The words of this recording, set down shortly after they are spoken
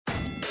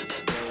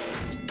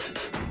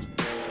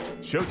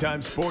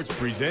Showtime Sports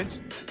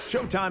presents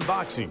Showtime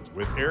Boxing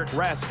with Eric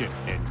Raskin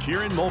and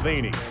Kieran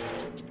Mulvaney.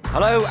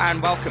 Hello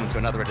and welcome to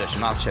another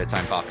edition of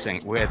Showtime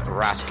Boxing with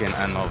Raskin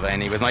and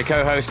Mulvaney. With my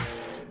co-host,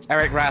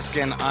 Eric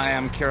Raskin, I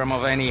am Kieran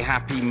Mulvaney.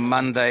 Happy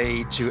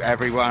Monday to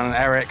everyone.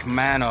 Eric,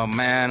 man, oh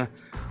man,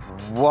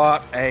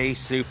 what a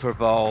Super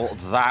Bowl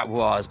that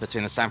was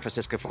between the San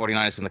Francisco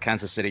 49ers and the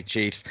Kansas City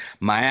Chiefs.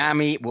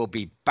 Miami will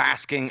be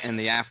basking in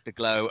the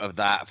afterglow of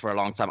that for a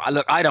long time.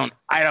 Look, I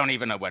don't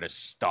even know where to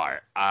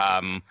start.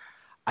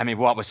 I mean,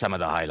 what were some of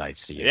the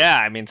highlights for you? Yeah,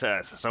 I mean,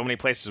 so many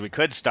places we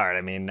could start.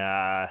 I mean,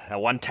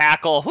 one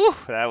tackle, whew,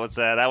 that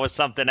was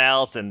something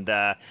else. And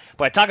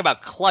boy, talk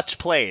about clutch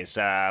plays.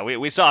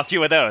 We saw a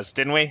few of those,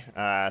 didn't we?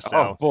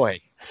 Oh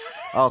boy,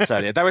 I'll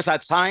tell you, there was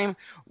that time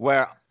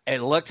where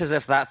it looked as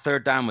if that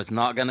third down was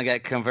not going to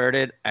get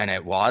converted, and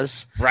it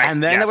was. Right.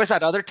 And then there was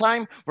that other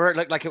time where it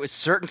looked like it was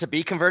certain to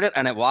be converted,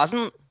 and it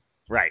wasn't.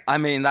 Right. I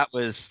mean, that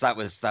was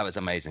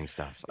amazing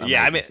stuff. I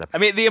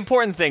mean, the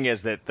important thing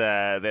is that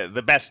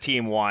the best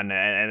team won,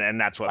 and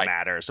that's what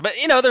matters. But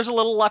there's a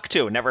little luck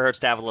too. It never hurts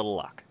to have a little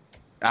luck.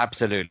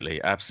 Absolutely.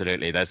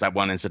 There's that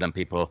one incident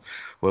people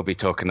will be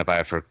talking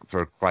about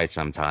for quite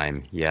some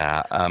time.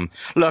 Yeah.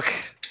 Look,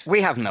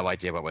 we have no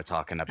idea what we're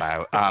talking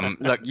about.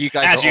 Look, you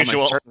guys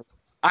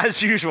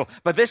as usual,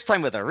 but this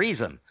time with a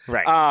reason.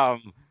 Right.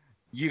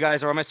 You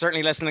guys are almost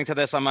certainly listening to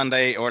this on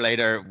Monday or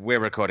later. We're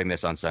recording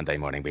this on Sunday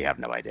morning. We have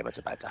no idea what's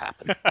about to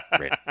happen,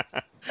 really.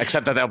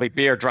 Except that there'll be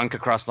beer drunk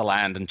across the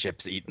land and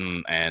chips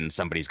eaten, and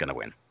somebody's going to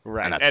win.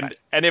 Right.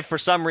 And if for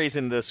some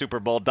reason the Super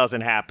Bowl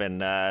doesn't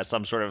happen,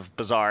 some sort of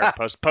bizarre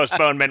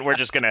postponement, we're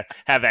just going to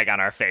have egg on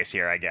our face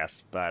here, I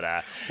guess.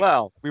 But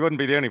well, we wouldn't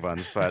be the only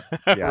ones, but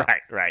yeah.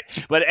 Right.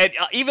 But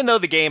even though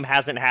the game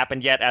hasn't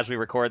happened yet as we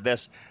record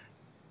this,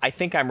 I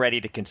think I'm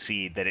ready to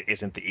concede that it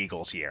isn't the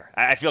Eagles' year.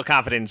 I feel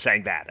confident in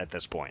saying that at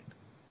this point.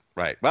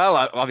 Right. Well,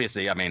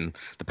 obviously, I mean,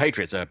 the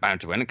Patriots are bound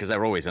to win it because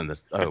they're always in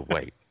this. Oh,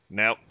 wait.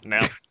 No,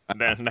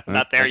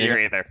 not their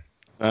year either.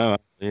 Oh,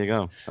 there you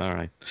go. All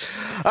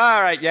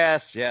right.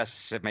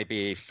 Yes. It may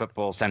be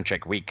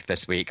football-centric week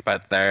this week,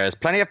 but there's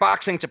plenty of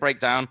boxing to break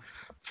down.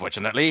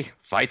 Fortunately,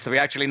 fights that we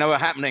actually know are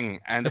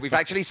happening and that we've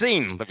actually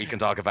seen that we can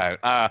talk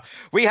about.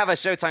 We have a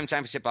Showtime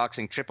Championship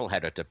Boxing triple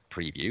header to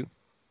preview,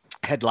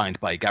 headlined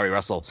by Gary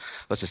Russell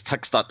versus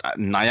Tugstot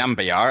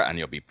Nyambayar, and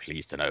you'll be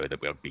pleased to know that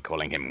we'll be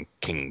calling him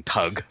King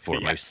Tug for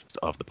most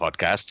of the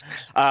podcast.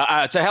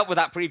 To help with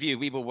that preview,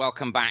 we will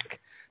welcome back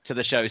to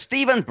the show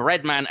Stephen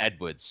Breadman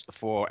Edwards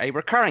for a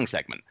recurring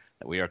segment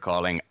that we are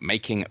calling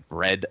Making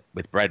Bread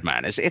with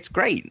Breadman. It's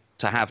great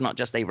to have not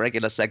just a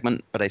regular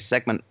segment, but a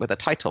segment with a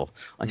title.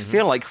 I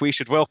feel like we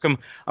should welcome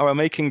our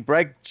Making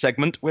Bread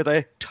segment with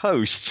a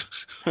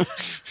toast.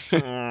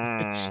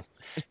 Yeah.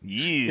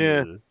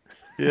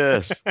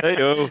 Yes.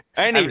 Hey-o.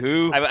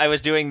 Anywho. I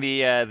was doing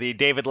the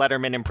David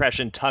Letterman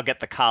impression, tug at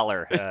the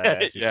collar.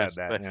 Yes.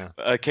 Said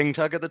that, King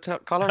Tug at the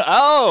collar?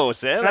 Oh,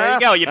 so there you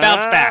go. You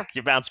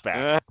bounce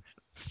back.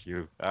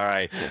 All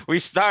right. We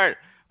start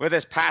with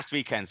this past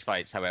weekend's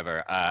fights,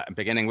 however,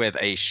 beginning with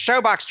a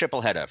Showbox triple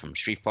header from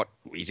Shreveport,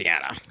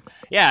 Louisiana.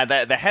 Yeah,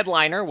 the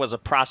headliner was a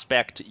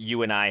prospect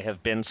you and I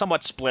have been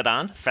somewhat split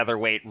on,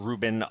 featherweight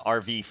Ruben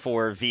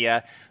RV4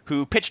 Villa,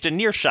 who pitched a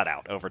near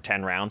shutout over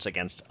 10 rounds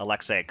against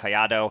Alexei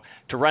Collado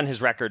to run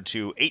his record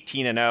to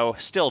 18-0,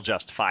 still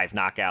just 5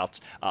 knockouts.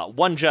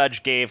 One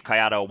judge gave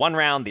Collado 1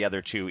 round, the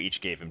other 2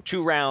 each gave him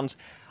 2 rounds.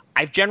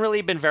 I've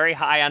generally been very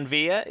high on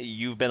Villa.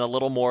 You've been a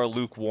little more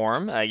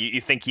lukewarm. You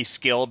think he's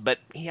skilled, but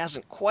he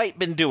hasn't quite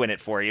been doing it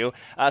for you.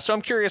 So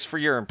I'm curious for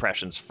your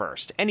impressions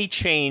first. Any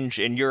change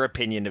in your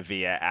opinion of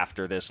Villa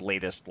after this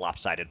latest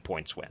lopsided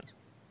points win?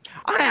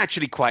 I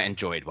actually quite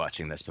enjoyed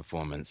watching this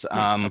performance.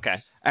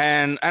 Okay.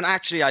 And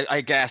actually,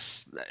 I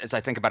guess, as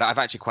I think about it, I've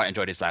actually quite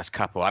enjoyed his last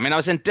couple. I mean, I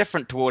was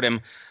indifferent toward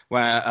him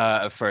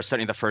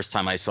certainly the first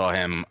time I saw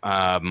him.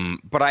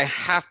 But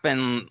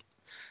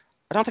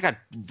I don't think I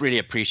really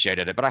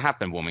appreciated it, but I have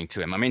been warming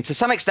to him. I mean, to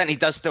some extent, he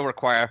does still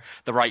require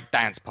the right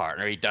dance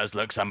partner. He does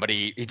look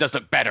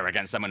better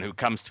against someone who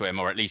comes to him,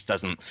 or at least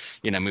doesn't,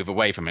 move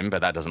away from him,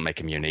 but that doesn't make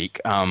him unique.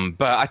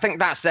 But I think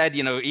that said,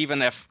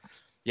 even if,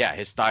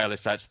 his style is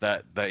such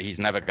that he's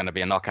never going to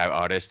be a knockout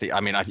artist.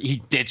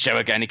 He did show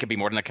again he could be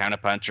more than a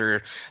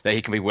counterpuncher, that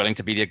he can be willing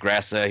to be the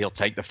aggressor. He'll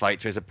take the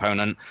fight to his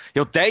opponent.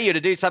 He'll dare you to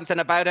do something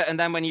about it, and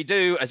then when you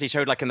do, as he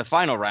showed like in the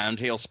final round,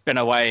 he'll spin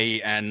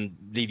away and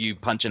leave you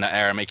punching at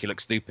air and make you look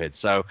stupid.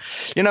 So,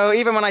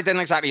 even when I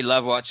didn't exactly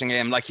love watching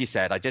him, like you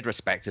said, I did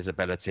respect his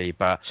ability.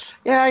 But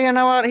yeah, you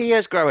know what? He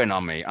is growing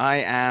on me. I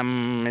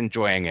am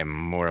enjoying him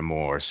more and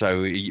more.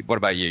 So what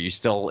about you? You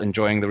still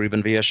enjoying the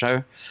Ruben Villa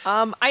show?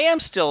 I am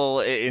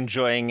still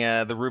enjoying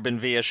the Ruben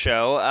Villa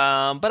show,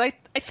 but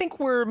I think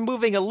we're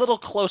moving a little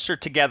closer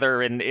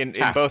together in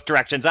both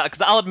directions.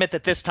 Because I'll admit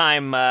that this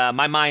time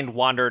my mind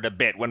wandered a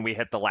bit when we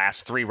hit the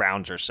last 3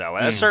 rounds or so.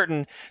 A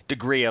certain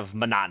degree of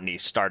monotony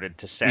started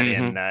to set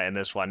in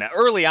this one. Now,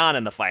 early on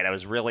in the fight, I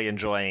was really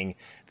enjoying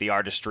the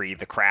artistry,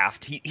 the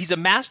craft. He's a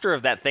master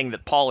of that thing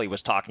that Paulie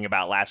was talking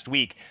about last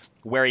week,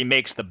 where he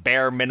makes the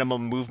bare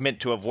minimum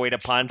movement to avoid a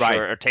punch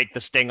or take the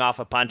sting off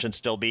a punch and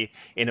still be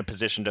in a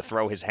position to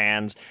throw his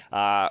hands.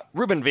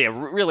 Ruben Villa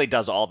really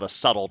does all the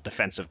subtle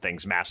defensive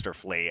things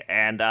masterfully.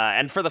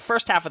 And for the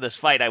first half of this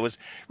fight, I was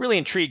really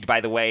intrigued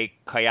by the way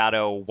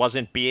Collado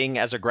wasn't being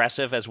as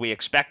aggressive as we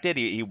expected.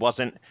 He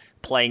wasn't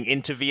playing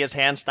into Villa's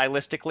hand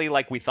stylistically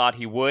like we thought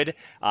he would.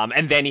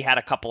 And then he had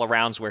a couple of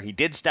rounds where he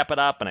did step it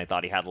up, and I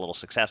thought he had a little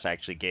success. I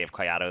actually gave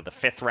Collado the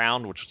 5th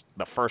round, which was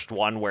the first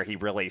one where he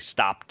really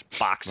stopped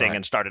boxing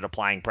and started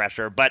applying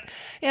pressure. But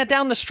yeah,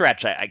 down the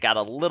stretch, I got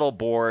a little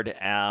bored.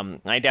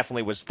 I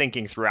definitely was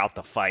thinking throughout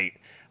the fight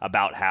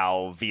about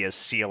how Villa's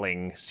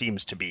ceiling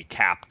seems to be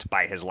capped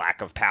by his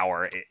lack of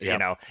power. You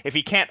know, if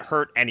he can't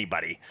hurt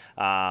anybody,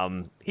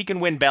 he can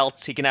win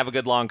belts, he can have a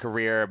good long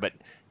career, but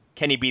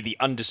can he be the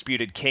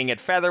undisputed king at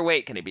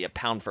featherweight? Can he be a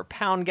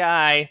pound-for-pound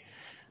guy?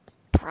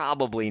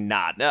 Probably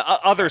not.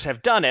 Others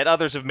have done it.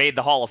 Others have made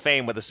the Hall of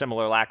Fame with a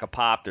similar lack of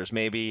pop. There's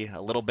maybe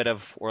a little bit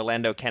of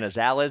Orlando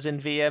Canizales in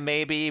Villa,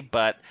 maybe,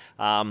 but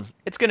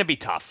it's going to be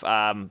tough.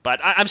 But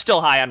I'm still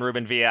high on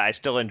Ruben Villa. I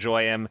still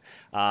enjoy him.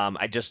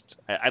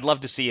 I'd love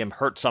to see him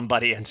hurt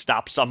somebody and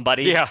stop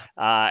somebody. Yeah.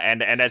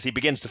 And as he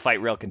begins to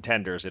fight real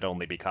contenders, it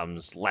only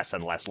becomes less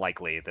and less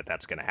likely that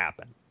that's going to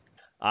happen.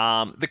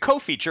 The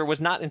co-feature was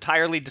not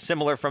entirely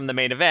dissimilar from the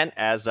main event,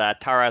 as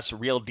Taras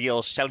Real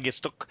Deal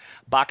Shelgistuk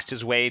boxed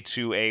his way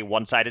to a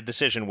one-sided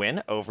decision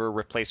win over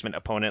replacement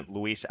opponent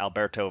Luis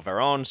Alberto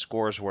Veron.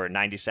 Scores were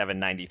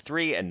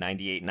 97-93 and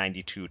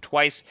 98-92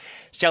 twice.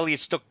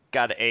 Shelgistuk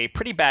got a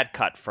pretty bad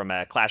cut from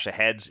a clash of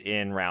heads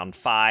in round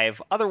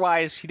 5.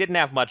 Otherwise, he didn't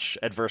have much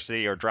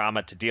adversity or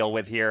drama to deal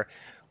with here.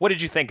 What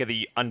did you think of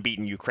the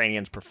unbeaten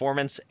Ukrainian's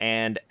performance?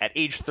 And at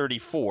age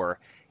 34,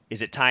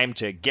 is it time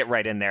to get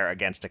right in there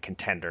against a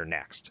contender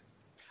next?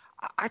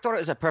 I thought it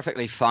was a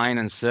perfectly fine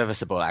and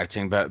serviceable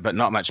outing, but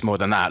not much more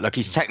than that. Look,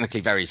 he's technically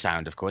very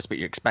sound, of course, but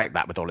you expect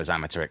that with all his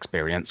amateur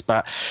experience.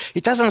 But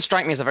he doesn't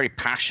strike me as a very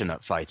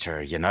passionate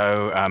fighter, you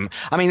know.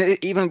 I mean,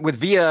 even with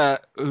Villa,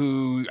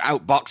 who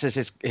outboxes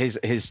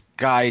his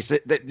guys,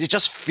 it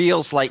just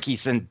feels like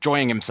he's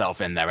enjoying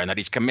himself in there and that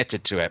he's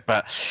committed to it.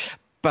 But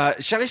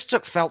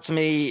Shelgistuk felt to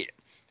me,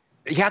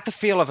 he had the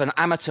feel of an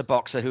amateur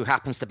boxer who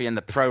happens to be in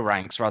the pro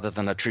ranks rather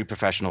than a true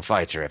professional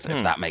fighter, if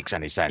that makes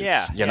any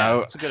sense. You know,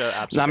 it's a good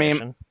observation. I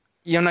mean,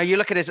 you know, you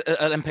look at his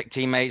Olympic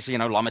teammates, you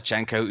know,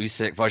 Lomachenko,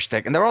 Usyk,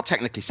 Wojtek, and they're all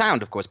technically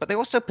sound, of course, but they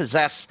also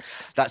possess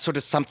that sort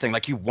of something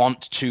like you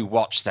want to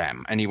watch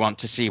them and you want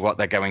to see what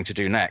they're going to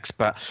do next.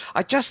 But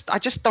I just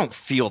don't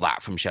feel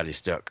that from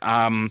Shelgistuk.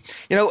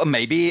 You know,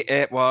 maybe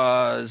it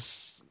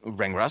was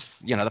ring rust,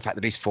 you know, the fact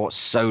that he's fought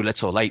so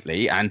little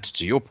lately, and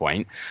to your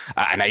point,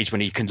 at an age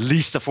when he can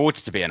least afford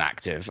to be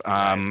inactive.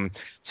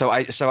 So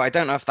I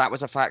don't know if that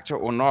was a factor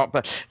or not,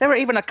 but there were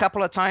even a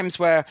couple of times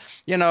where,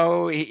 you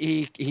know,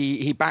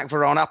 he backed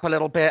Veron up a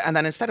little bit, and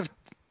then instead of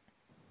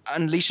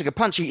unleashing a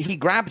punch, he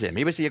grabbed him.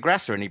 He was the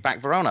aggressor, and he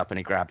backed Veron up and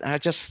he grabbed. And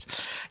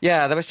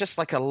there was just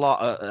like a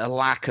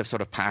lack of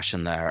sort of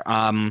passion there.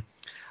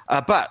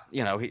 But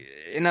you know,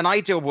 in an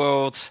ideal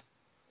world,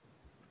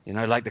 you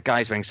know, like the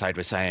guys ringside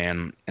were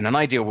saying, in an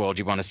ideal world,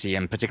 you want to see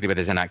him, particularly with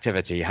his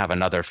inactivity, have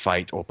another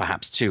fight or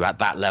perhaps 2 at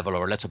that level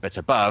or a little bit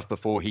above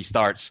before he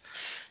starts,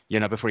 you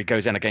know, before he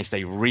goes in against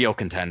a real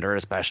contender,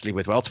 especially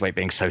with welterweight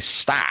being so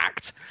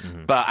stacked.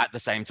 But at the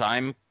same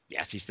time,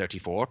 yes, he's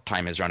 34.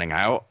 Time is running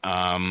out.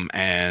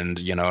 And,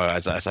 you know,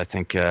 as I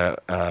think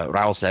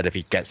Raul said, if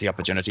he gets the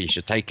opportunity, he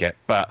should take it.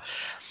 But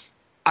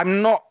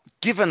I'm not,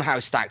 given how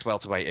stacked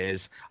welterweight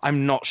is,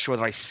 I'm not sure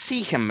that I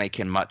see him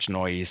making much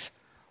noise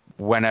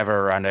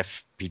whenever and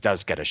if he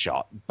does get a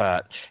shot.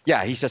 But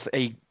yeah, he's just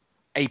a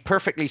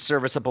perfectly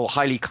serviceable,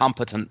 highly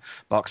competent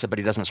boxer, but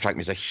he doesn't strike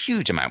me as a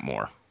huge amount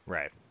more.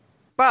 Right.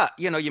 But,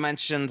 you know, you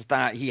mentioned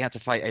that he had to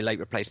fight a late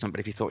replacement, but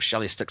if you thought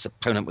Shelgistuk's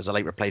opponent was a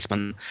late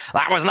replacement,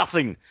 that was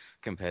nothing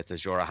compared to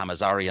Jora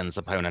Hamazarian's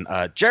opponent.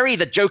 Jerry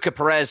the Joker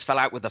Perez fell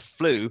out with the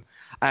flu,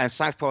 and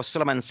Southpaw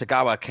Suleiman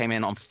Sagawa came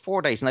in on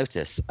 4 days'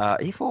 notice.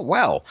 He fought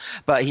well,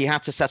 but he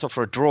had to settle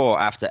for a draw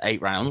after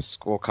 8 rounds.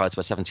 Scorecards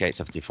were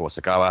 78-74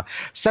 Sagawa,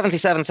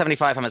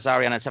 77-75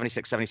 Hamazarian, and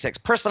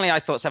 76-76. Personally, I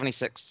thought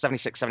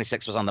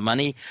 76-76 was on the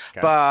money,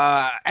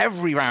 but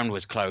every round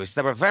was close.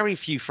 There were very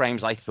few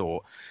frames, I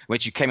thought,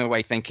 which you came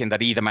away thinking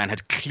that either man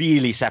had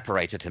clearly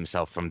separated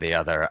himself from the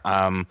other.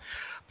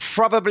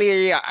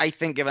 Probably, I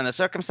think, given the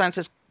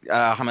circumstances,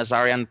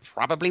 Hamazarian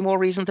probably more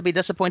reason to be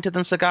disappointed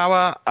than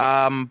Sagawa.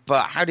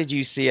 But how did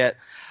you see it?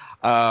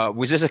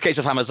 Was this a case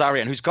of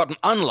Hamazarian, who's gotten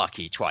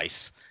unlucky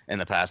twice in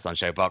the past on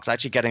ShowBox,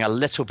 actually getting a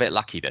little bit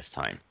lucky this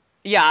time?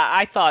 Yeah,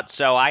 I thought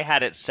so. I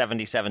had it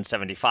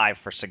 77-75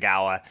 for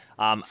Sagawa.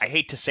 I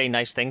hate to say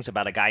nice things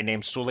about a guy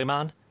named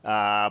Suleiman,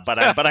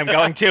 but I'm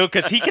going to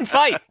because he can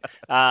fight.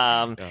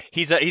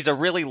 He's a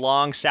really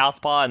long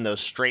southpaw, and those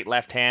straight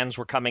left hands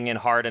were coming in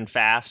hard and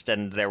fast.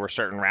 And there were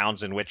certain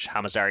rounds in which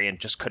Hamazarian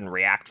just couldn't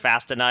react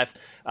fast enough.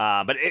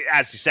 But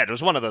as you said, it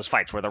was one of those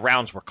fights where the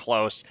rounds were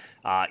close.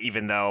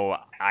 Even though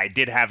I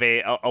did have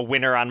a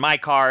winner on my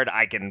card,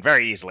 I can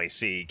very easily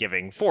see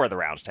giving 4 of the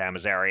rounds to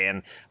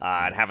Hamazarian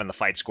and having the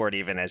fight scored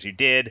even as you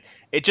did.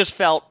 It just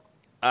felt.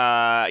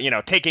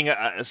 Stepping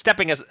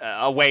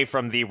away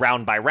from the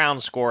round by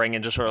round scoring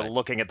and just sort of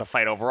looking at the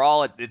fight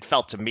overall, it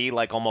felt to me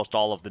like almost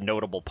all of the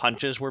notable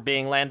punches were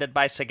being landed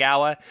by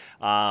Sagawa.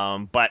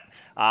 But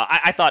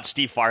I thought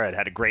Steve Farhood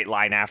had a great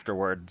line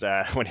afterwards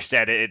when he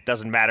said it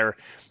doesn't matter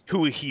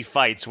who he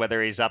fights,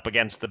 whether he's up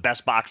against the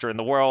best boxer in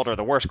the world or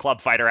the worst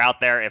club fighter out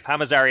there. If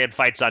Hamazarian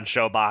fights on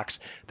ShoBox,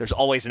 there's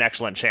always an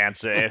excellent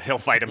chance he'll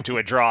fight him to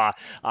a draw.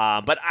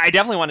 But I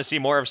definitely want to see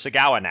more of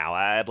Sagawa now.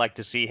 I'd like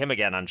to see him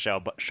again on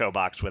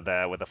ShoBox with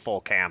a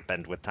full camp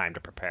and with time to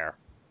prepare.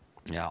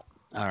 Yeah.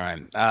 All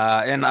right.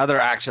 In other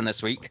action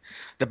this week,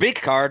 the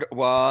big card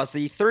was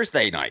the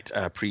Thursday night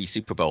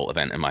pre-Super Bowl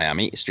event in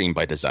Miami, streamed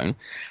by DAZN.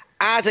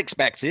 As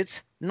expected,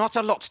 not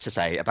a lot to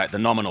say about the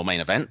nominal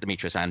main event,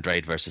 Demetrius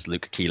Andrade versus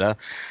Luke Keeler,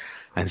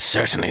 and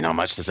certainly not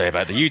much to say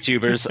about the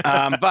YouTubers,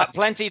 but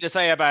plenty to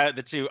say about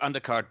the 2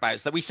 undercard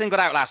bouts that we singled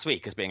out last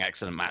week as being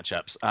excellent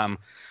matchups.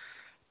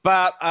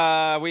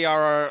 But we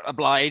are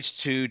obliged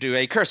to do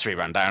a cursory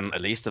rundown,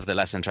 at least, of the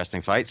less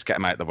interesting fights, get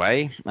them out of the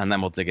way, and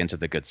then we'll dig into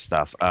the good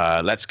stuff.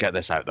 Let's get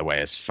this out of the way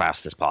as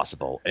fast as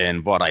possible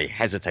in what I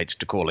hesitate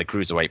to call a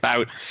cruiserweight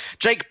bout.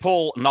 Jake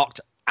Paul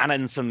knocked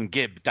Ananson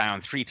Gibb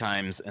down 3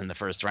 times in the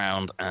first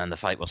round, and the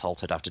fight was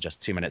halted after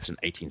just 2 minutes and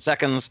 18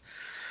 seconds.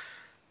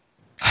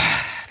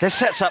 This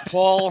sets up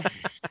Paul,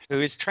 who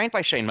is trained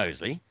by Shane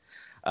Mosley,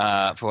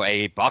 for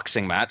a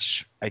boxing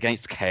match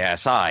against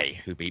KSI,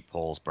 who beat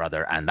Paul's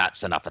brother, and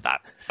that's enough of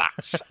that.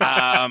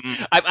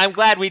 I'm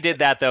glad we did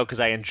that though, because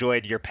I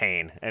enjoyed your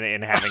pain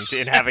in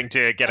having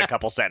to get a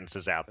couple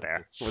sentences out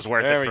there. It was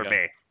worth it for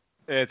me.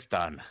 It's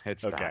done.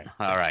 It's done.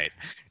 All right.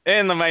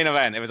 In the main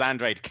event, it was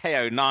Andrade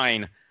KO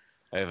 9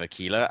 over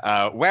Keeler,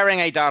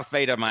 wearing a Darth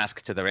Vader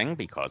mask to the ring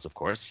because, of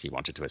course, he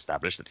wanted to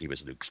establish that he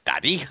was Luke's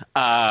daddy.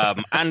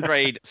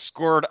 Andrade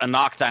scored a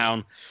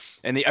knockdown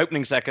in the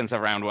opening seconds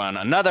of round 1,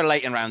 another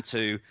late in round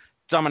 2,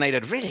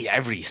 dominated really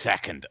every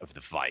second of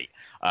the fight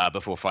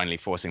before finally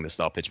forcing the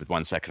stoppage with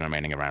 1 second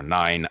remaining in round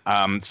 9.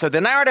 So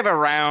the narrative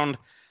around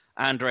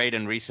Andrade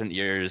in recent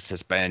years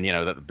has been,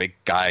 that the big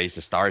guys,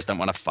 the stars don't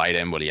want to fight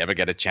him. Will he ever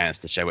get a chance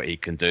to show what he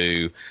can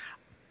do?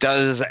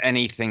 Does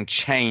anything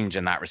change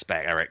in that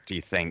respect, Eric, do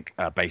you think,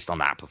 based on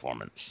that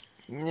performance?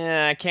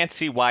 Yeah, I can't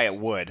see why it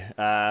would.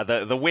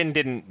 The win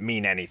didn't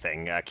mean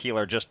anything.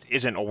 Keeler just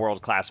isn't a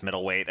world-class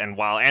middleweight, and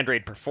while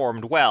Andrade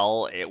performed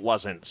well, it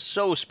wasn't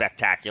so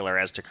spectacular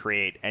as to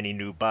create any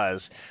new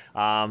buzz.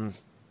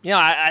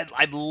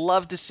 I'd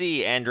love to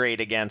see Andrade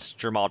against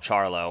Jermall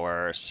Charlo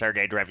or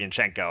Sergey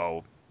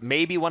Derevyanchenko.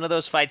 Maybe one of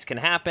those fights can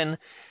happen.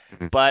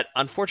 But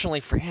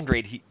unfortunately for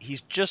Andrade, he's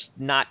just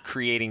not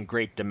creating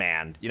great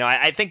demand.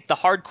 I think the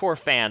hardcore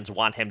fans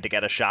want him to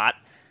get a shot.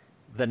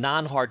 The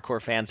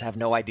non-hardcore fans have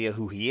no idea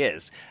who he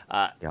is.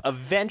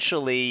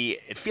 Eventually,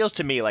 it feels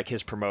to me like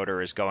his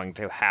promoter is going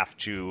to have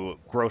to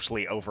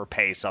grossly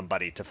overpay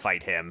somebody to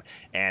fight him,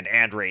 and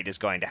Andrade is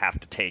going to have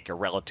to take a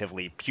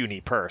relatively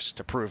puny purse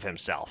to prove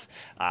himself.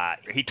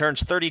 He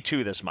turns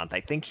 32 this month. I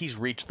think he's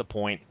reached the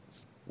point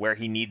where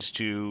he needs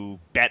to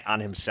bet on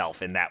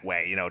himself in that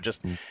way.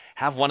 Just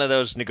have one of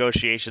those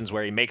negotiations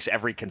where he makes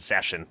every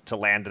concession to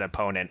land an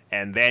opponent,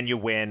 and then you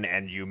win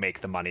and you make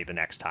the money the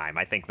next time.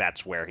 I think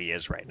that's where he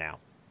is right now.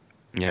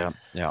 Yeah.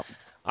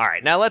 All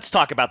right, now let's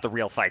talk about the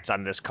real fights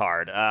on this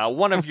card.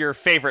 One of your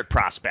favorite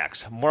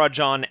prospects,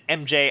 Murodjon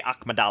MJ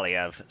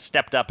Akhmadaliev,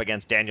 stepped up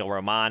against Daniel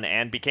Roman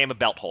and became a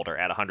belt holder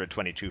at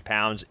 122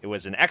 pounds. It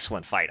was an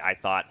excellent fight, I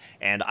thought,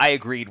 and I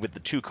agreed with the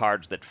 2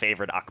 cards that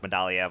favored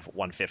Akhmadaliev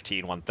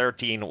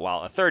 115-113,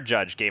 while a third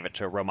judge gave it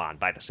to Roman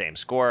by the same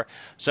score.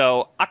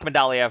 So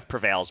Akhmadaliev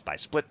prevails by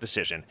split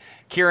decision.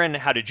 Kieran,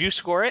 how did you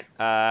score it?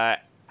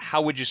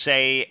 How would you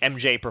say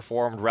MJ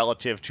performed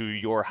relative to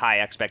your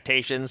high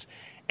expectations?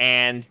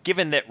 And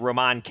given that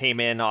Roman came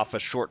in off a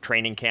short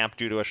training camp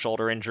due to a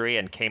shoulder injury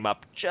and came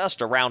up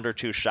just a round or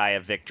 2 shy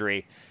of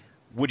victory,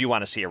 would you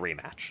want to see a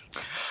rematch?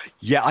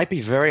 Yeah, I'd be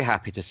very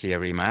happy to see a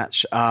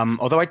rematch.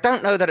 Although I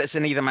don't know that it's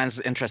in either man's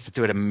interest to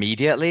do it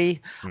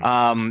immediately. Let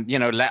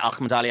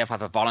Akhmadaliev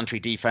have a voluntary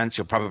defense.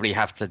 You'll probably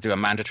have to do a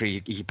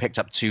mandatory. He picked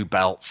up 2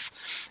 belts,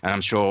 and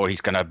I'm sure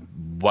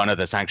one of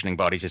the sanctioning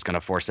bodies is going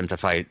to force him to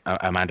fight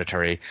a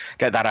mandatory.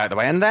 Get that out of the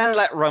way. And then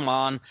let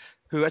Roman,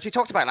 who, as we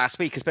talked about last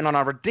week, has been on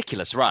a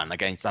ridiculous run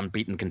against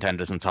unbeaten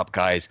contenders and top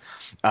guys,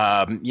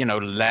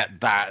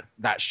 let that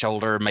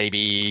shoulder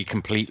maybe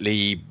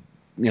completely,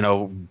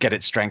 get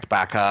its strength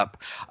back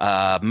up,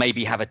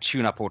 maybe have a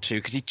tune-up or 2,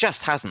 because he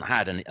just hasn't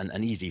had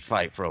an easy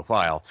fight for a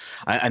while,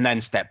 and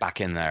then step back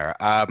in there.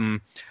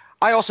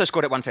 I also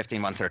scored at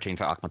 115, 113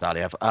 for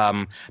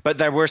Akhmadaliev. But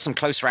there were some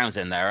close rounds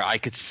in there. I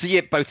could see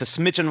it both a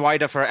smidgen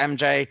wider for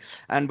MJ,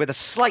 and with a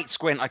slight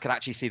squint, I could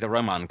actually see the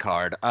Roman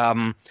card.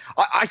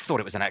 I thought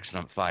it was an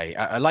excellent fight.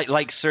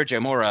 Like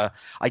Sergio Mora,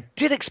 I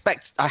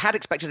had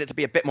expected it to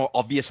be a bit more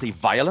obviously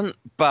violent,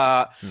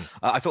 but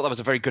I thought that was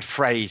a very good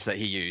phrase that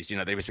he used. You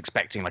know, they was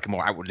expecting like a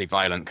more outwardly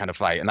violent kind of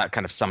fight, and that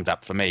kind of summed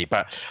up for me.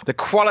 But the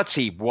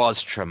quality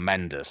was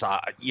tremendous.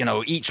 You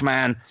know, each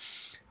man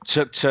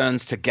took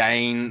turns to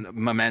gain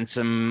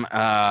momentum.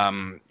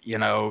 You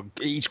know,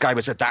 each guy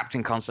was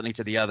adapting constantly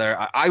to the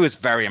other. I was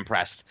very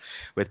impressed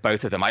with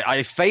both of them.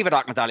 I favored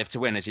Akhmadaliev to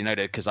win, as you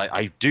noted, because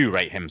I do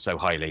rate him so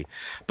highly.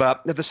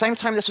 But at the same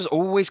time, this was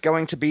always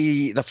going to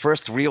be the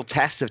first real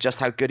test of just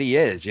how good he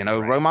is. You know,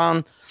 right.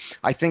 Roman,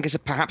 I think, is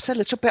perhaps a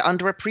little bit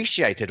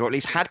underappreciated, or at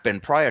least had been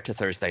prior to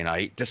Thursday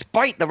night,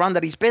 despite the run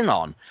that he's been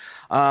on.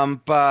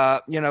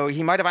 But, you know,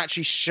 he might have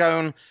actually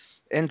shown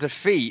in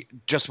defeat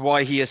just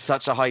why he is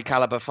such a high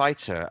caliber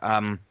fighter.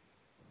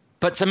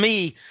 But to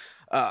me,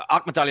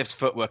 Akhmadaliev's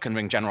footwork and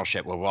ring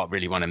generalship were what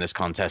really won in this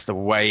contest. The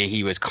way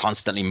he was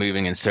constantly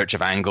moving in search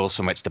of angles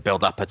from which to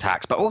build up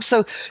attacks, but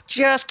also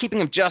just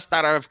keeping him just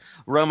out of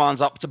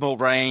Roman's optimal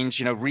range,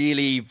 you know,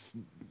 really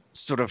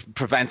sort of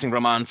preventing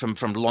Roman from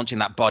launching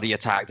that body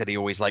attack that he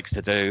always likes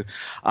to do.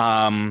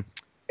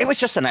 It was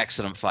just an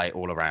excellent fight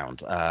all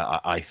around,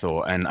 I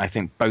thought. And I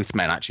think both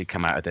men actually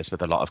come out of this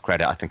with a lot of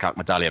credit. I think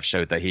Akhmadaliev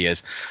showed that he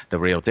is the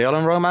real deal,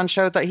 and Roman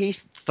showed that he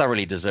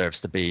thoroughly deserves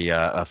to be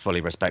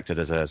fully respected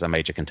as a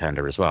major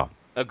contender as well.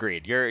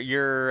 Agreed.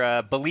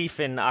 Your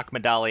belief in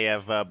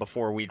Akhmadaliev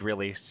before we'd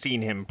really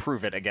seen him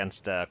prove it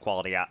against high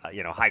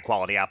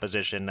quality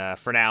opposition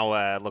for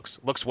now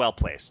looks well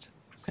placed.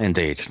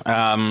 Indeed.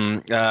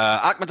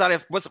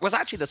 Akhmadaliev was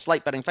actually the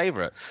slight betting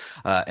favorite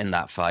in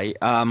that fight.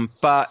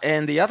 But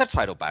in the other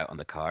title bout on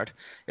the card,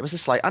 it was the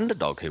slight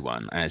underdog who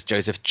won, as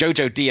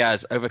Jojo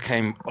Diaz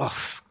overcame...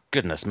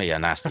 goodness me, a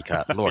nasty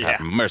cut. Lord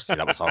have mercy,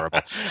 that was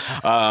horrible.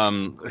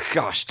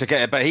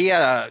 But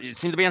he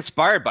seemed to be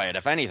inspired by it,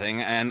 if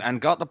anything,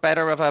 and got the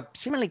better of a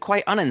seemingly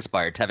quite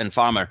uninspired Tevin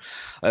Farmer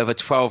over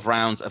 12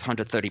 rounds of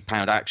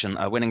 130-pound action,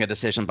 winning a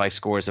decision by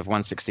scores of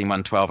 116,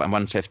 112, and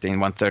 115,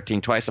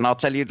 113 twice. And I'll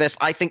tell you this,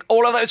 I think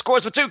all of those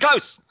scores were too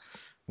close.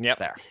 Yep.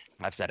 There,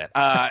 I've said it.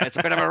 It's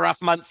a bit of a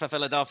rough month for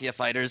Philadelphia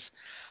fighters.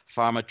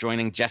 Farmer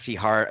joining Jesse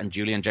Hart and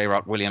Julian J.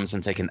 Rock Williams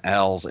and taking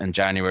L's in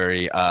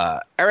January.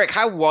 Eric,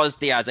 how was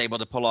Diaz able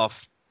to pull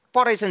off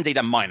what is indeed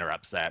a minor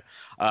upset?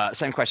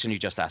 Same question you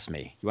just asked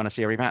me. You want to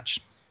see a rematch?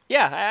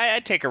 Yeah,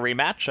 I'd take a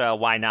rematch.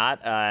 Why not?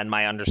 And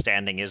my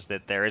understanding is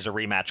that there is a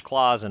rematch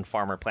clause and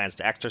Farmer plans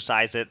to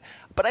exercise it.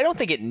 But I don't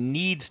think it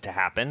needs to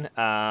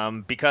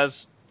happen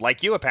because,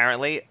 like you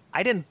apparently,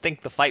 I didn't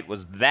think the fight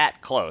was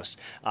that close.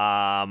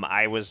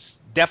 I was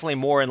definitely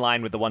more in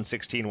line with the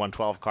 116,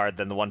 112 card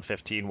than the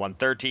 115,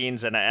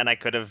 113s, and I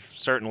could have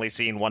certainly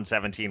seen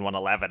 117,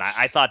 111.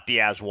 I thought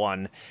Diaz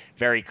won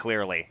very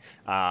clearly.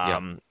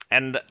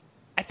 And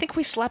I think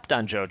we slept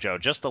on Jojo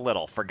just a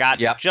little, forgot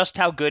just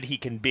how good he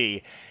can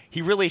be.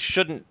 He really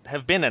shouldn't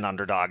have been an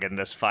underdog in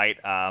this fight,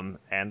 and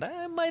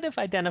I might have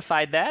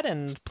identified that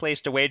and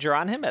placed a wager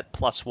on him at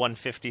plus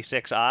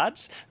 156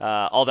 odds,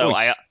 although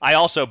I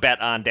also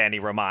bet on Danny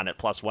Roman at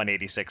plus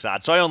 186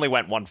 odds, so I only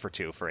went 1 for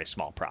 2 for a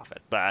small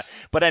profit.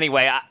 But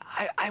anyway,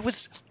 I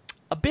was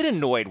a bit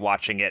annoyed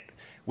watching it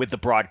with the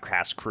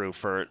broadcast crew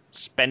for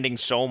spending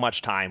so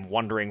much time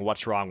wondering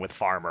what's wrong with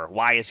Farmer.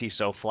 Why is he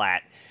so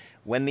flat?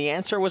 When the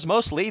answer was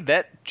mostly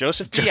that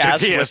Joseph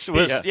Diaz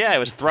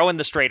was throwing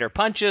the straighter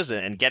punches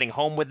and getting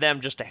home with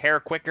them just a hair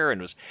quicker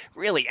and was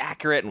really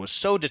accurate and was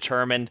so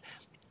determined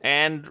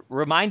and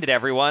reminded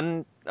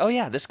everyone, oh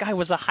yeah, this guy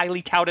was a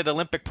highly touted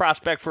Olympic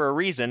prospect for a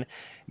reason.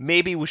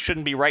 Maybe we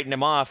shouldn't be writing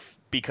him off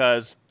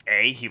because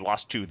A, he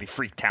lost to the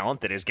freak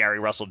talent that is Gary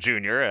Russell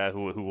Jr.,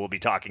 who we'll be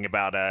talking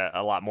about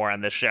a lot more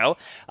on this show,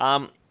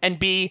 and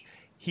B,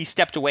 he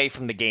stepped away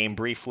from the game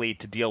briefly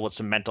to deal with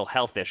some mental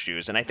health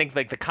issues. And I think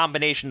like the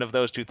combination of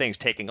those two things,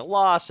 taking a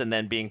loss and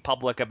then being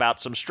public about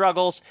some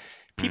struggles,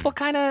 people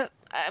kind of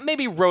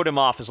maybe wrote him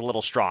off as a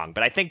little strong.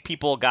 But I think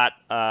people got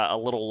a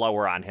little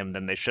lower on him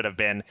than they should have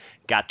been,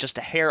 got just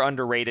a hair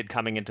underrated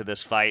coming into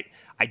this fight.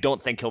 I don't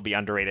think he'll be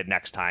underrated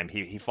next time.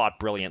 He fought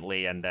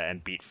brilliantly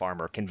and beat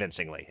Farmer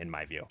convincingly, in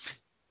my view.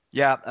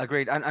 Yeah,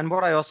 agreed. And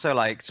what I also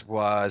liked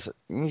was,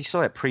 you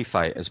saw it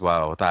pre-fight as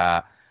well,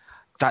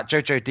 that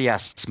Jojo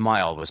Diaz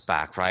smile was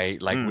back,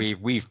 right? Like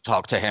we've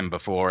talked to him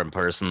before in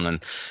person,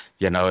 and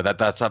you know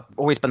that's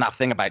always been that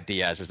thing about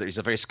Diaz, is that he's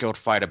a very skilled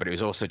fighter, but he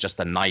was also just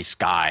a nice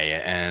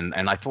guy, and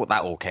I thought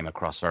that all came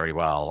across very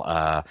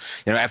well.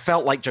 It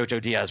felt like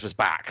Jojo Diaz was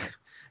back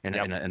in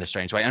a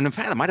strange way, and in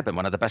fact, that might have been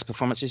one of the best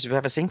performances you've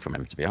ever seen from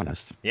him, to be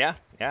honest. Yeah,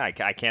 I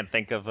can't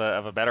think of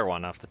a better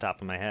one off the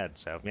top of my head.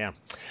 So yeah.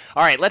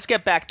 All right, let's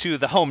get back to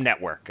the home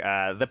network.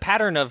 The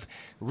pattern of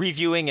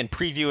reviewing and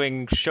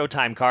previewing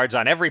Showtime cards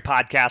on every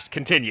podcast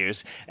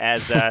continues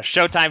as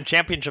Showtime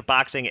Championship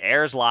Boxing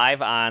airs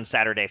live on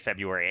Saturday,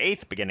 February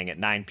 8th, beginning at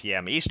 9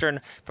 p.m.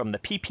 Eastern from the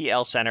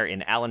PPL Center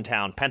in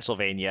Allentown,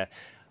 Pennsylvania.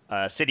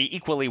 a city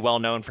equally well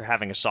known for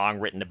having a song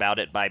written about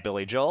it by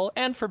Billy Joel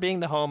and for being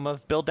the home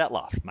of Bill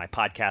Detloff, my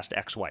podcast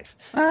ex-wife.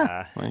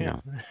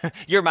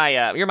 You're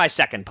my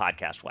second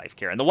podcast wife,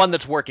 Kieran, the one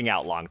that's working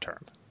out long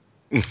term.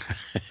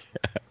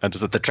 And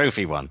is it the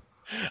trophy one?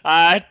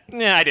 I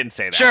didn't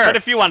say that. Sure. But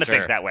if you want to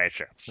think that way,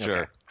 sure.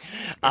 Sure.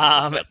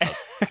 Okay.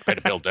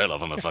 Better Bill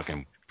Detloff on a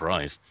fucking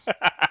prize.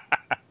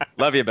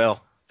 Love you,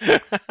 Bill.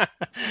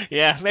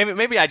 Yeah,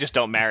 maybe I just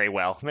don't marry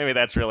well. Maybe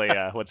that's really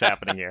what's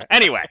happening here.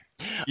 Anyway.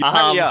 You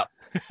put me up.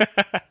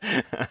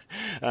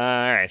 All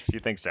right, if you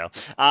think so.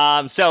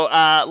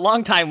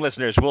 Longtime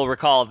listeners will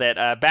recall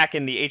that back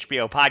in the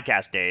HBO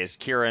podcast days,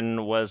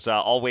 Kieran was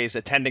always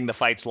attending the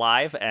fights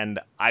live, and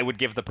I would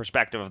give the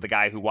perspective of the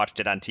guy who watched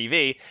it on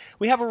TV.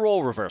 We have a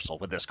role reversal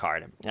with this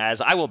card,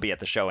 as I will be at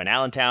the show in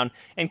Allentown,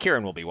 and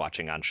Kieran will be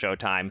watching on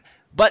Showtime.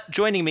 But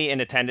joining me in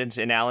attendance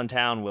in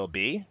Allentown will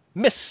be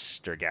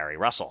Mr. Gary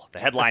Russell, the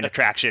headline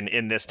attraction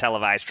in this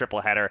televised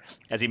triple header,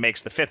 as he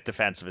makes the 5th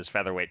defense of his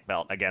featherweight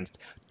belt against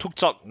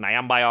Tugtsok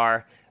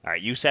Nyambayar. All right,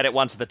 you said it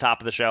once at the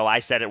top of the show. I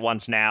said it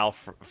once now.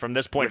 From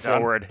this point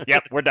forward,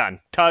 yep, we're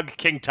done. Tug,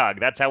 King Tug.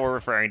 That's how we're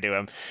referring to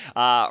him.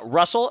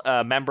 Russell,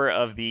 a member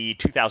of the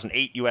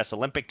 2008 U.S.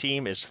 Olympic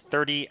team, is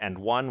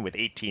 30-1 with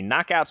 18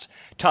 knockouts.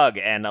 Tug,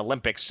 an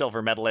Olympic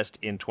silver medalist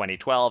in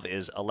 2012,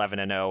 is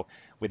 11-0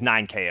 with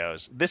 9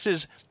 KOs. This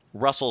is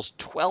Russell's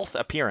 12th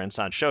appearance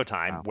on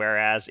Showtime,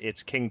 whereas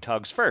it's King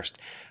Tug's first.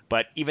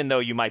 But even though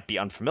you might be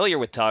unfamiliar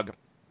with Tug,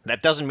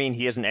 that doesn't mean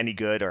he isn't any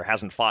good or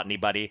hasn't fought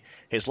anybody.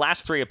 His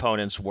last 3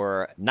 opponents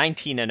were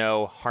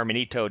 19-0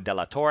 Hermanito de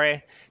la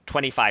Torre,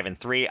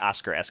 25-3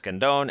 Oscar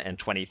Escandon, and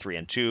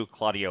 23-2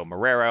 Claudio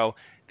Marrero,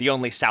 the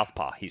only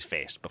southpaw he's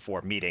faced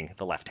before meeting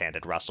the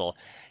left-handed Russell.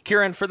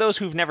 Kieran, for those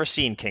who've never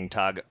seen King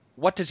Tug,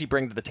 what does he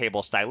bring to the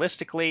table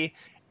stylistically?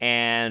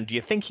 And do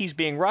you think he's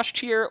being rushed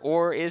here,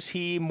 or is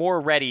he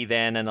more ready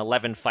than an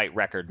 11-fight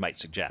record might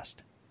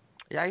suggest?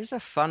 Yeah, he's a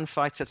fun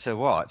fighter to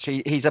watch.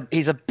 He's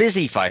a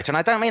busy fighter, and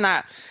I don't mean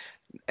that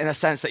in a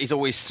sense that he's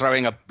always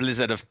throwing a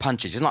blizzard of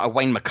punches. He's not a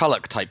Wayne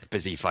McCulloch type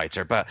busy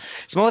fighter, but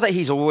it's more that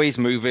he's always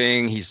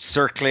moving, he's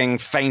circling,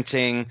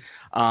 feinting.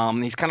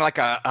 He's kind of like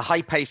a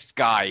high-paced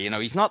guy. You know,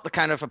 he's not the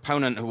kind of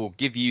opponent who will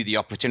give you the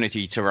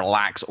opportunity to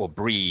relax or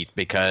breathe,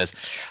 because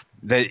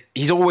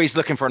he's always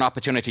looking for an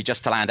opportunity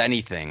just to land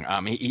anything.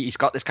 He's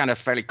got this kind of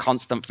fairly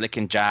constant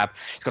flicking jab.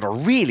 He's got a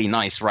really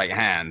nice right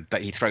hand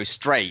that he throws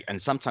straight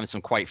and sometimes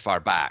from quite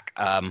far back.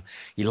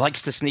 He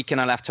likes to sneak in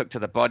a left hook to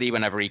the body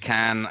whenever he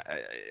can.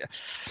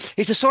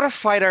 He's the sort of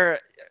fighter,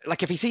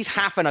 like if he sees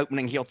half an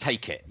opening, he'll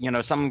take it. You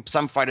know, some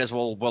fighters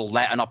will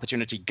let an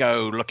opportunity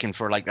go looking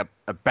for like a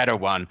better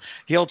one.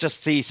 He'll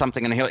just see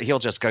something and he'll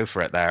just go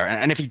for it there.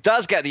 And if he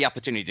does get the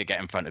opportunity to get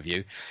in front of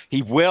you,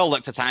 he will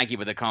look to tag you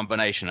with a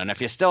combination. And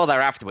if you're still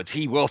there afterwards,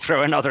 he will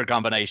throw another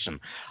combination.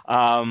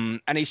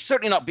 And he's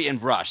certainly not being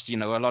rushed. You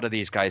know, a lot of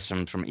these guys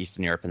from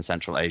Eastern Europe and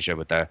Central Asia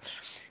with their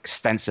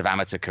extensive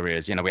amateur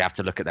careers, you know, we have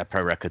to look at their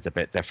pro records a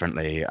bit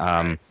differently.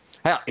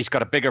 He's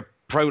got a bigger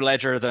pro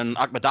ledger than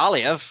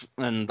Akhmadaliev,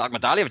 and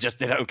Akhmadaliev just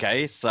did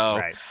okay. So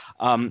right.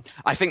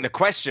 I think the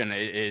question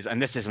is,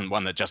 and this isn't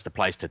one that just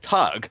applies to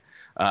Tug,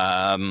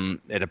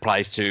 it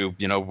applies to,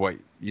 you know,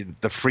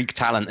 the freak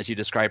talent, as you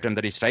described him,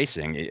 that he's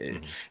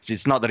facing.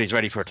 It's not that he's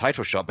ready for a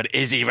title shot, but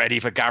is he ready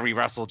for Gary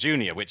Russell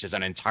Jr., which is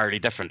an entirely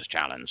different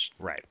challenge.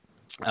 Right.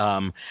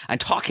 And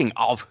talking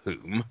of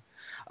whom,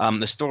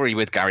 the story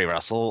with Gary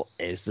Russell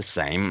is the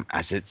same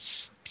as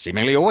it's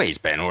seemingly always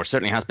been, or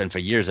certainly has been for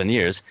years and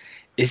years.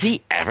 Is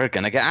he ever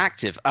going to get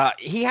active?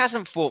 He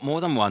hasn't fought more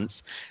than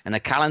once in a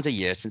calendar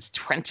year since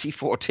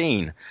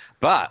 2014,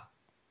 but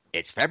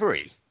it's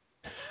February.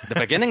 The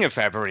beginning of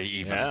February,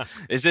 even. Yeah.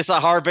 Is this a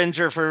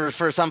harbinger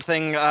for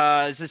something?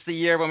 Is this the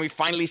year when we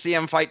finally see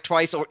him fight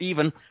twice, or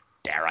even,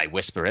 dare I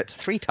whisper it,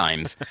 3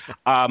 times?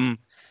 And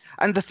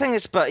the thing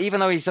is, but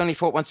even though he's only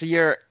fought once a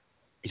year,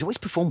 he's always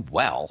performed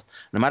well,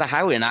 no matter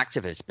how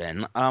inactive it's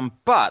been.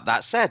 But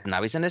that said,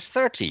 now he's in his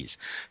 30s.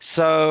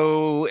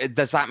 So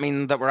does that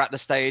mean that we're at the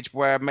stage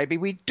where maybe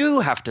we do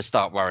have to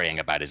start worrying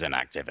about his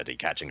inactivity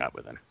catching up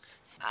with him?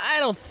 I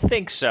don't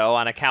think so,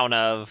 on account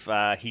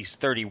of he's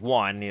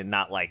 31,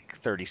 not like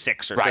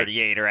 36 or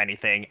 38 or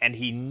anything, and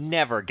he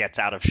never gets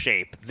out of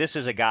shape. This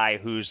is a guy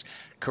whose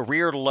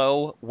career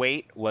low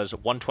weight was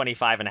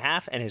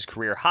 125.5, and his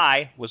career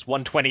high was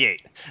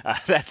 128.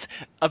 That's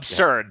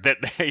absurd that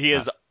he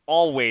is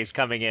always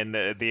coming in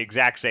the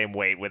exact same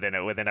weight within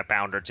a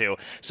pound or two.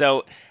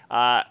 So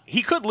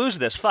he could lose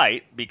this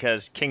fight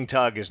because King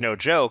Tug is no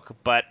joke,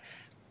 but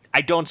I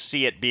don't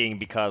see it being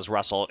because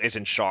Russell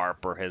isn't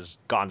sharp or has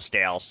gone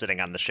stale sitting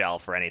on the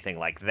shelf or anything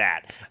like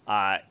that.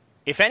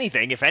 If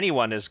anything, if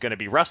anyone is going to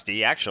be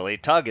rusty, actually,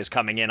 Tug is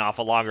coming in off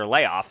a longer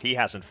layoff. He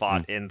hasn't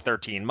fought in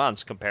 13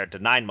 months compared to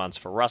 9 months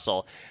for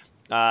Russell.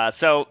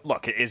 So,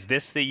 look, is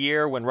this the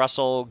year when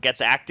Russell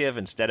gets active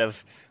instead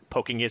of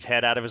poking his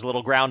head out of his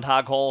little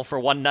groundhog hole for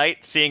one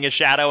night, seeing his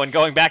shadow and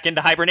going back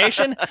into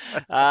hibernation?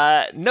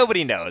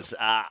 Nobody knows.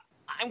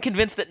 I'm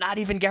convinced that not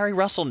even Gary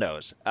Russell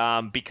knows,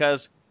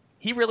 because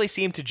he really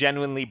seemed to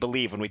genuinely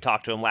believe when we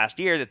talked to him last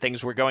year that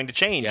things were going to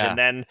change. Yeah. And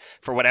then,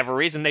 for whatever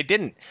reason, they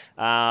didn't.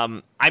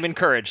 I'm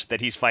encouraged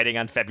that he's fighting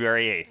on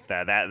February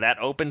 8th. That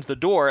opens the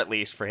door, at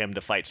least, for him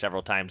to fight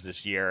several times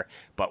this year.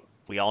 But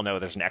we all know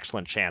there's an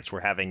excellent chance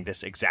we're having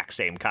this exact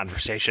same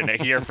conversation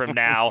a year from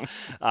now.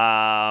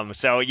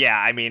 So, yeah,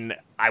 I mean,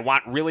 I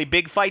want really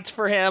big fights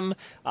for him.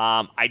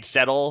 I'd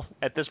settle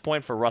at this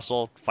point for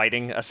Russell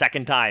fighting a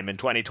second time in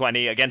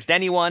 2020 against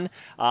anyone.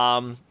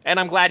 And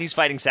I'm glad he's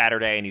fighting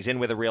Saturday and he's in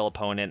with a real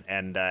opponent.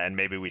 And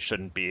maybe we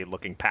shouldn't be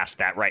looking past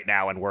that right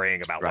now and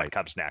worrying about what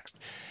comes next.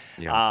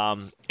 Yeah.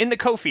 In the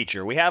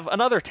co-feature, we have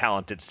another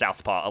talented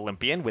Southpaw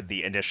Olympian with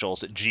the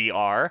initials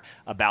GR,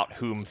 about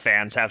whom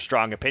fans have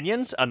strong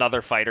opinions.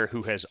 Another fighter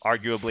who has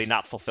arguably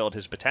not fulfilled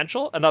his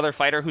potential. Another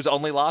fighter whose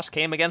only loss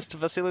came against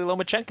Vasily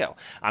Lomachenko.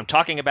 I'm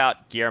talking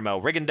about Guillermo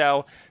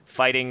Rigondeaux,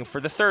 fighting for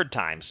the third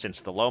time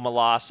since the Loma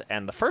loss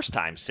and the first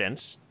time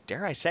since,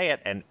 dare I say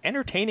it, an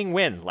entertaining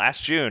win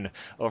last June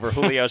over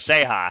Julio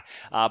Ceja.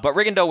 But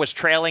Rigondeaux was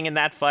trailing in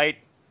that fight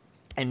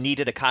and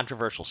needed a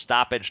controversial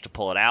stoppage to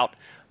pull it out.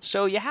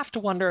 So you have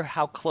to wonder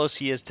how close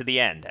he is to the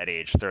end at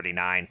age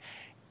 39.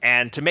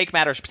 And to make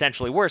matters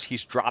potentially worse,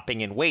 he's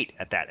dropping in weight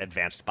at that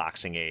advanced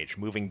boxing age,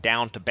 moving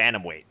down to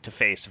bantamweight to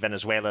face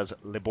Venezuela's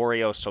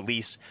Liborio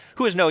Solis,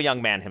 who is no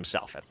young man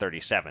himself at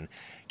 37.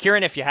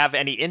 Kieran, if you have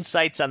any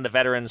insights on the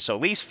veteran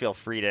Solis, feel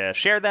free to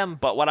share them.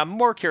 But what I'm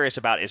more curious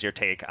about is your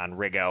take on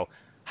Rigo.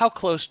 How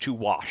close to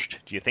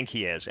washed do you think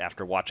he is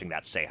after watching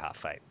that Ceja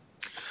fight?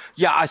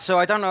 Yeah, so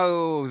I don't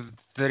know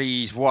that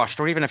he's washed,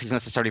 or even if he's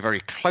necessarily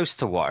very close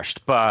to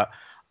washed, but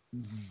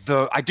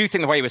I do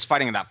think the way he was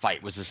fighting in that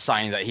fight was a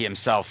sign that he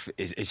himself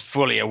is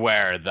fully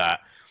aware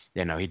that,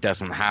 you know, he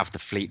doesn't have the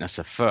fleetness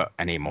of foot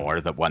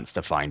anymore that once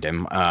defined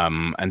him,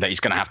 and that he's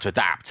going to have to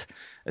adapt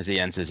as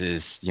he enters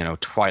his, you know,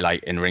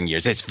 twilight in ring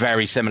years. It's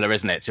very similar,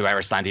 isn't it, to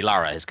Aristandi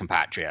Lara, his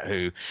compatriot,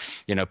 who,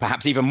 you know,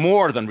 perhaps even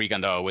more than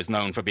Rigondeaux was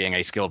known for being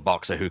a skilled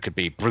boxer who could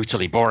be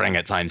brutally boring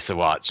at times to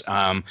watch.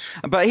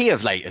 But he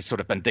of late has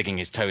sort of been digging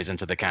his toes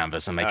into the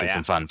canvas and making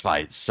some fun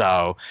fights.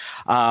 So,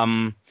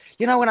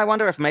 you know, and I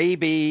wonder if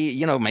maybe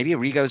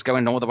Rigo's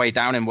going all the way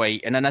down in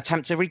weight in an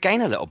attempt to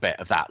regain a little bit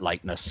of that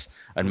lightness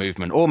and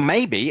movement. Or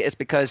maybe it's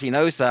because he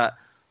knows that,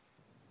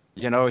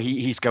 you know,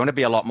 he's going to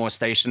be a lot more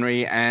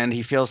stationary, and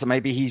he feels that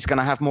maybe he's going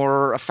to have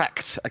more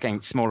effect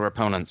against smaller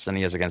opponents than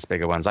he is against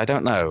bigger ones. I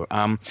don't know.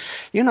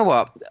 You know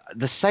what?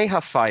 The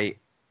Ceja fight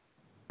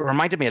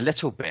reminded me a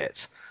little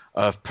bit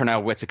of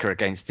Pernell Whitaker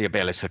against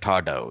Diabeles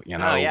Hurtado, you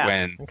know,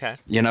 when,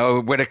 you know,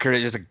 Whitaker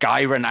is a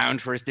guy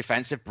renowned for his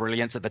defensive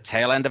brilliance at the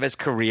tail end of his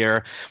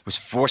career, was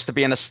forced to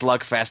be in a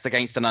slugfest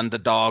against an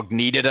underdog,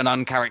 needed an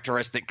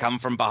uncharacteristic come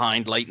from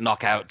behind late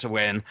knockout to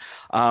win.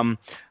 And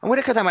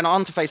Whitaker then went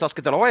on to face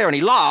Oscar De La Hoya, and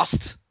he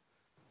lost,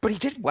 but he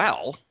did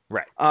well.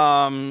 Right.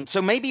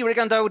 So maybe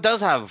Rigondeaux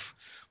does have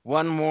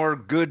one more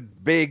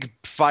good big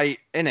fight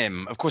in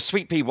him. Of course,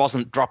 Sweet Pea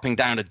wasn't dropping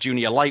down to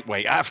junior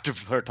lightweight after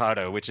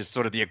Hurtado, which is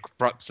sort of the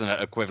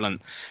approximate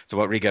equivalent to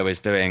what Rigo is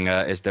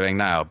doing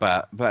now.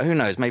 But who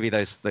knows? Maybe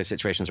those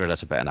situations are a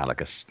little bit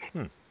analogous.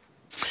 Look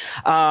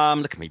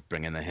at me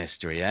bringing the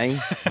history, eh?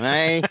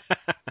 Hey,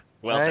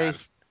 well done.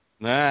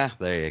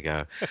 There you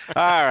go.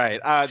 All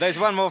right. There's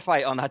one more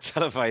fight on that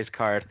televised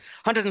card.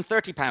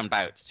 130-pound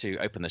bout to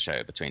open the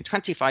show between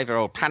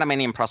 25-year-old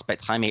Panamanian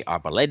prospect Jaime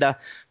Arboleda,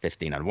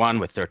 15-1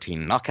 with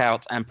 13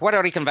 knockouts, and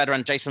Puerto Rican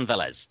veteran Jason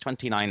Velez,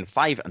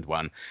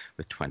 29-5-1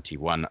 with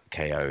 21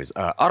 KOs.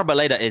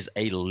 Arboleda is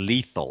a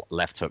lethal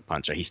left hook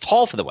puncher. He's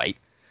tall for the weight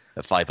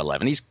at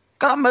 5'11". He's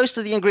got most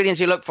of the ingredients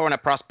you look for in a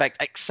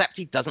prospect, except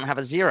he doesn't have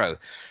a 0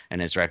 in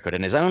his record.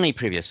 In his only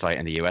previous fight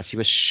in the US, he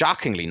was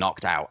shockingly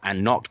knocked out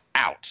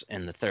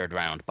in the third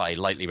round by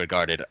lightly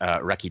regarded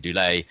Recky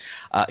Dulé.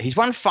 He's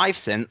won 5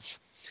 since,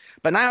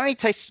 but now he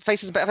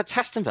faces a bit of a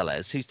test in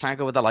Velez, who's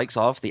tangled with the likes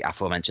of the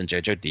aforementioned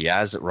Jojo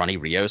Diaz, Ronnie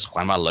Rios,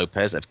 Juanma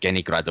Lopez,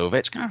 Evgeny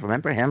Gradovic, can't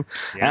remember him,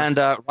 and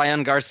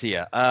Ryan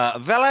Garcia.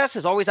 Velez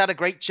has always had a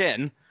great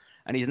chin,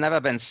 and he's never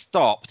been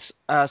stopped.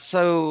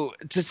 So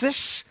does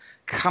this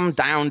come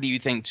down, do you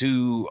think,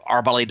 to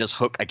Arboleda's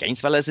hook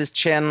against Velez's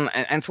chin?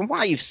 And from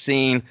what you've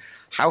seen,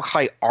 how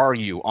high are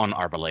you on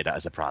Arboleda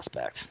as a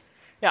prospect?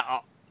 Yeah,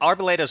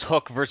 Arboleda's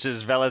hook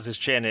versus Velez's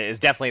chin is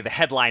definitely the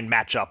headline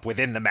matchup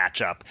within the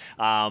matchup.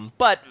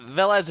 But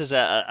Velez is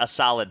a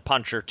solid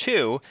puncher,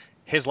 too.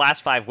 His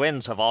last 5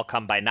 wins have all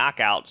come by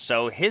knockout,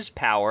 so his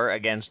power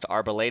against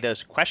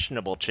Arboleda's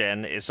questionable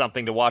chin is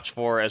something to watch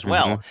for as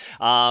well.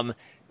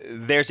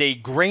 There's a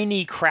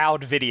grainy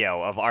crowd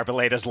video of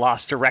Arboleda's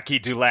loss to Recky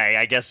Dulé.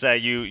 I guess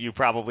you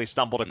probably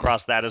stumbled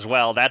across that as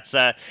well. That's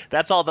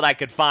all that I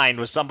could find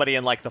was somebody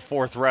in like the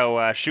 4th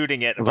row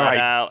shooting it.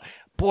 But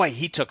boy,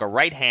 he took a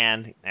right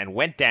hand and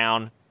went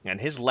down and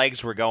his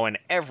legs were going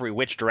every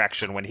which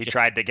direction when he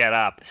tried to get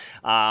up.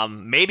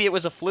 Maybe it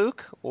was a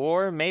fluke,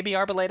 or maybe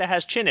Arboleda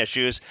has chin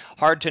issues.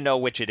 Hard to know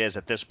which it is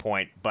at this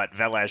point, but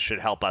Velez should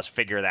help us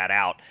figure that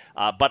out.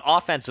 But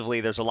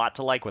offensively, there's a lot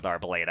to like with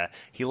Arboleda.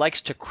 He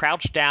likes to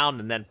crouch down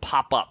and then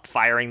pop up,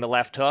 firing the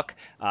left hook.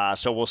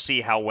 So we'll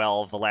see how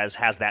well Velez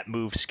has that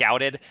move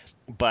scouted.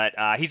 But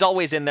he's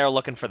always in there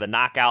looking for the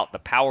knockout. The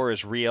power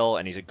is real,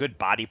 and he's a good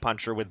body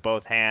puncher with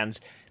both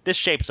hands. This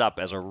shapes up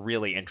as a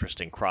really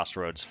interesting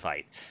crossroads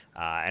fight.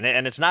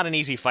 And it's not an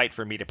easy fight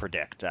for me to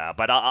predict.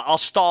 But I'll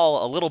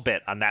stall a little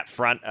bit on that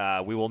front.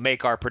 We will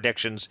make our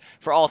predictions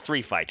for all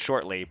three fights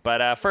shortly.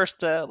 But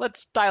first,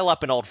 let's dial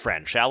up an old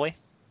friend, shall we?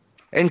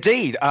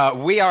 Indeed.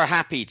 We are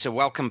happy to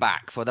welcome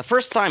back, for the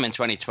first time in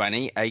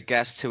 2020, a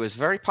guest who is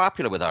very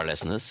popular with our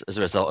listeners as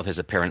a result of his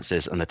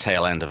appearances on the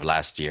tail end of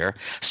last year.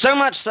 So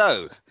much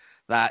so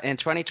that in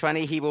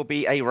 2020, he will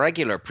be a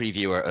regular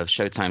previewer of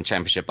Showtime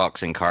Championship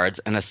Boxing cards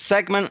in a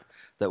segment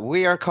that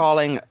we are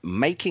calling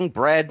Making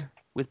Bread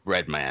with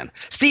Breadman.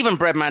 Stephen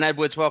Breadman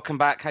Edwards, welcome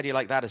back. How do you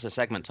like that as a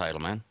segment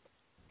title, man?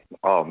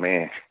 Oh,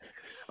 man.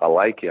 I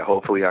like it.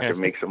 Hopefully I can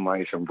make some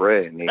money, some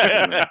bread. And they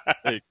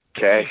can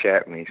cash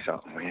at me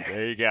something, man.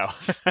 There you go.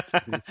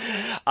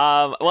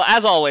 Well,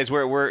 as always,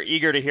 we're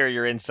eager to hear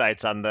your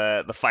insights on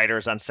the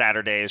fighters on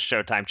Saturday's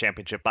Showtime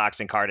Championship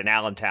Boxing card in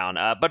Allentown.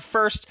 But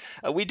first,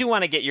 we do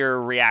want to get your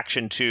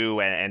reaction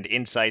to and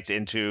insights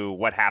into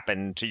what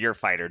happened to your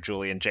fighter,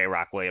 Julian J.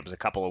 Rock Williams, a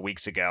couple of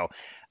weeks ago.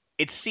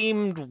 It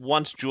seemed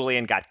once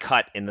Julian got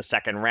cut in the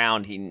second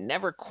round, he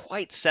never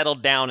quite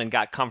settled down and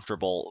got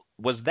comfortable.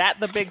 Was that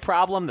the big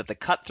problem, that the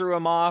cut threw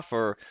him off,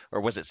 or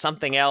was it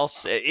something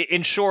else?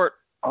 In short,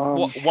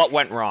 what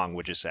went wrong,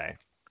 would you say?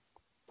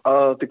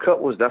 The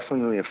cut was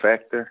definitely a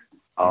factor.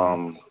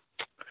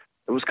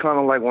 It was kind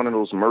of like one of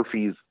those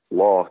Murphy's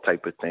Law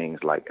type of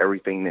things, like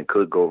everything that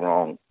could go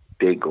wrong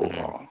did go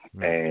wrong.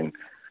 And,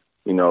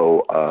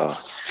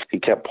 he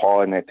kept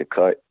pawing at the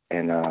cut,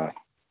 and,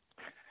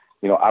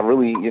 I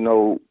really,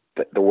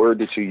 the word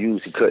that you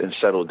used, he couldn't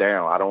settle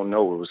down. I don't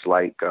know. It was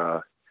like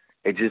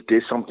it just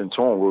did something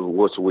to him.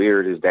 What's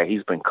weird is that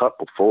he's been cut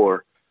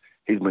before.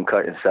 He's been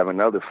cut in 7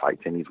 other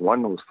fights, and he's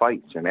won those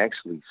fights and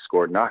actually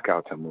scored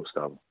knockouts in most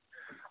of them.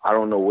 I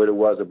don't know what it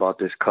was about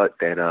this cut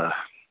that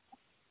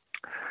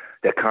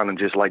kind of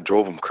just like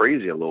drove him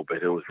crazy a little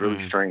bit. It was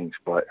really strange,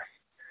 but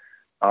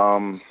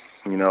I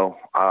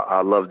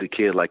love the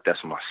kid like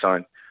that's my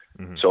son.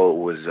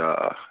 So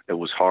it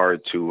was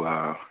hard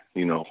to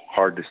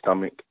hard to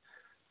stomach,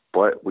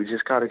 but we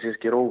just gotta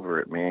get over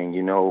it, man.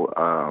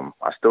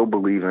 I still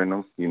believe in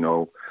him.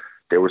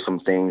 There were some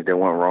things that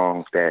went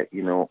wrong that,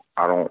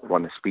 I don't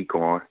want to speak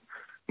on.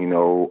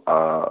 You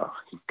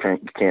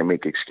can't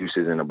make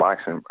excuses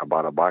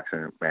about a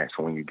boxing match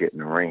when you get in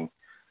the ring.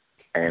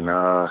 And,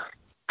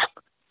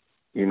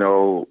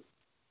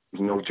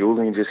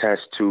 Julian just has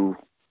to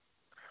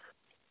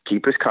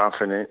keep his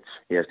confidence.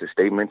 He has to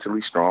stay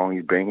mentally strong.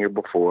 He's been here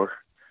before.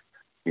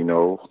 We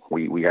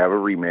have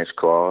a rematch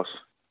clause.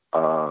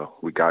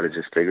 We got to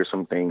just figure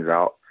some things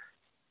out.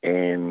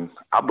 And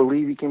I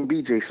believe he can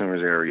beat Jason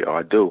Rosario.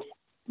 I do.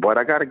 But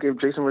I got to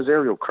give Jason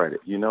Rosario credit.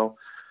 Julian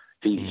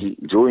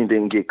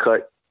didn't get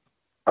cut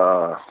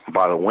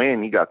by the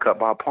win. He got cut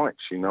by a punch.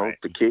 Right.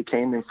 The kid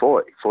came and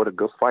fought a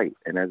good fight.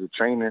 And as a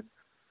trainer,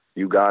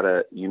 you got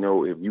to,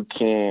 if you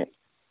can't,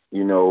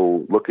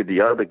 look at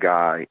the other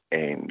guy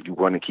and you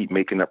want to keep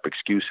making up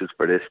excuses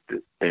for this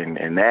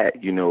and that,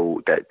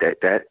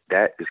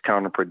 that is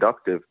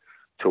counterproductive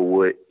to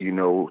what,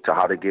 to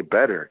how to get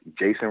better.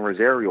 Jason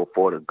Rosario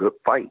fought a good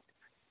fight.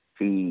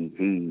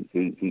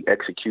 He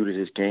executed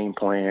his game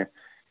plan.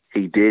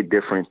 He did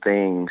different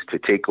things to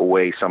take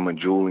away some of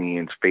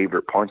Julian's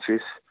favorite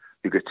punches.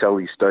 You could tell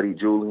he studied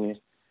Julian.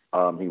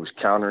 He was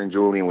countering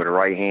Julian with a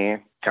right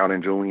hand,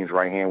 countering Julian's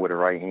right hand with a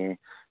right hand.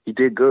 He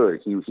did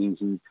good.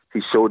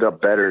 He showed up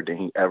better than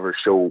he ever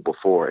showed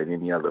before in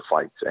any other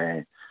fights,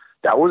 and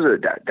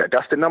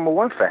that's the number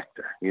one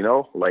factor.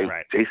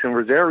 Right. Jason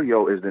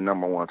Rosario is the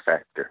number one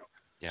factor.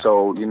 Yeah.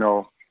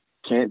 So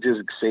can't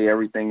just say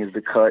everything is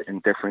the cut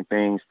and different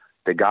things.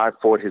 The guy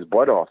fought his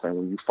butt off, and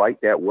when you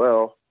fight that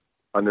well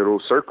under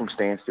those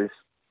circumstances,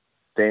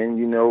 then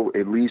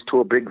it leads to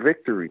a big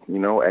victory.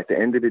 At the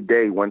end of the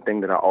day, one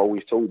thing that I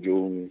always told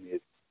Julian is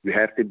you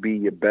have to be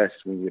your best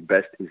when your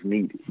best is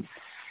needed.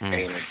 And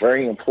it's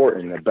very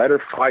important. A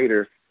better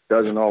fighter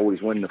doesn't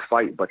always win the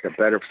fight, but the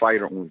better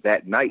fighter on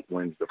that night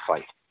wins the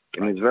fight.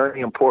 And it's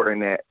very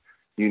important that,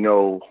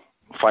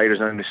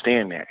 fighters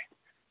understand that.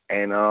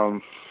 And,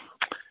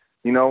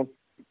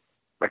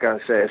 like I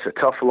said, it's a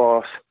tough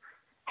loss,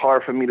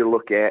 hard for me to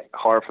look at,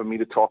 hard for me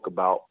to talk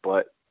about,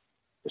 but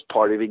it's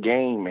part of the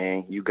game,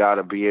 man. You got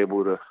to be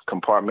able to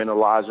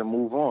compartmentalize and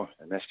move on.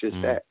 And that's just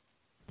that.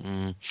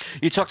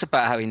 You talked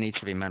about how he needs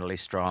to be mentally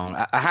strong.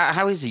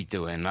 How is he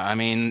doing? I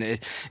mean,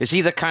 is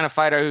he the kind of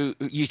fighter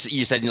who you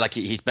said like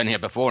he's been here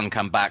before and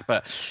come back,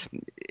 but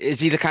is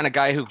he the kind of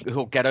guy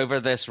who'll get over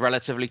this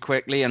relatively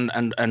quickly and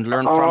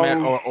learn from it,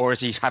 or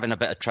is he having a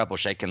bit of trouble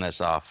shaking this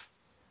off?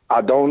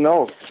 I don't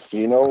know.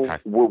 You know, Okay.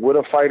 what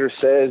a fighter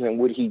says and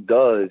what he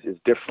does is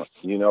different.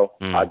 You know,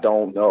 I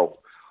don't know.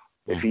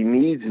 If he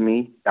needs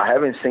me, I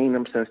haven't seen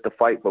him since the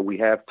fight, but we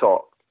have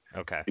talked.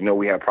 Okay. You know,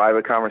 we had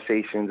private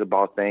conversations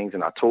about things,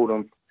 and I told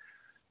him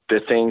the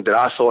things that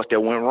I thought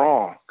that went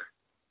wrong.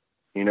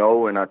 You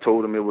know, and I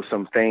told him it was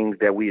some things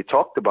that we had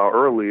talked about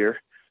earlier,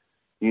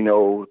 you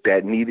know,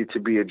 that needed to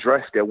be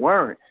addressed that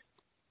weren't.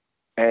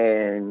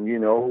 And, you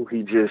know,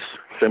 he just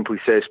simply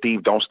said,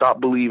 Steve, don't stop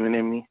believing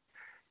in me.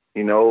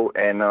 You know,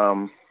 and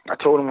I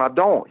told him I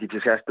don't. He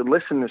just has to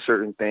listen to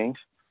certain things.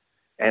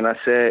 And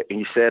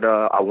he said,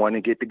 I want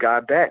to get the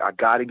guy back. I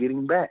got to get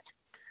him back.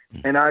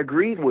 And I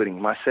agreed with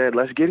him. I said,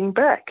 let's get him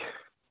back.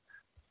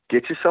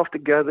 Get yourself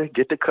together,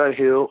 get the cut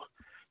healed,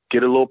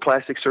 get a little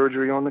plastic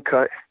surgery on the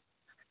cut,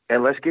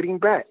 and let's get him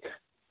back.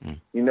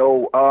 You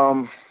know,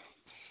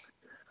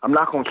 I'm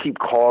not going to keep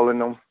calling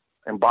him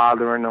and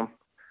bothering him,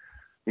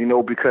 you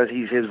know, because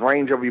his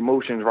range of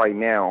emotions right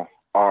now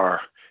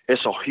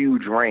it's a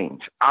huge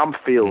range. I'm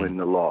feeling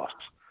the loss.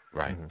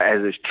 Right.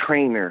 As his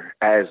trainer,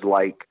 as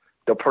like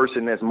the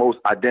person that's most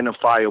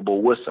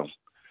identifiable with him.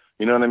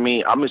 You know what I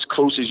mean? I'm as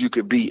close as you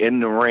could be in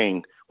the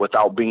ring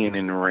without being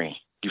in the ring.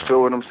 You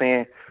feel what I'm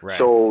saying? Right.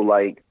 So,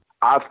 like,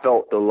 I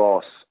felt the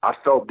loss. I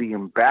felt the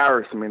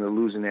embarrassment of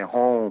losing at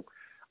home.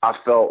 I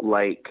felt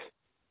like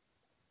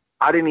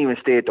I didn't even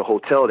stay at the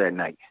hotel that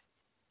night.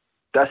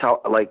 That's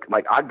how, like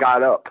I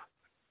got up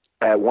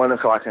at 1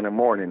 o'clock in the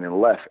morning and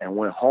left and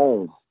went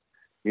home.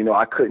 You know,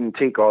 I couldn't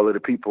take all of the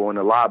people in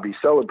the lobby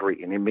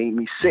celebrating. It made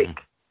me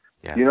sick.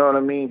 Yeah. You know what I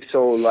mean?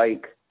 So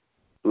like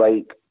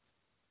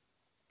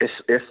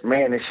it's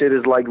man, this shit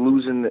is like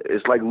losing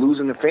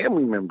a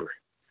family member.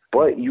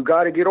 But you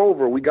got to get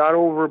over. We got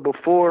over it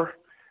before,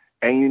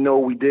 and you know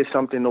we did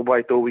something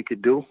nobody thought we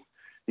could do.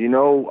 You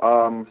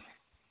know,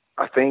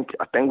 I think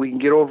we can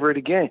get over it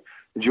again.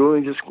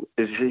 Julian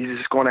he's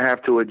just going to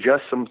have to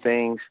adjust some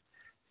things,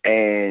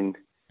 and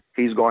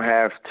he's going to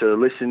have to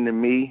listen to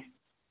me,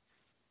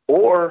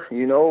 or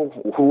you know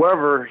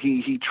whoever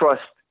he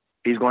trusts.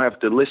 He's going to have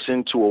to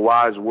listen to a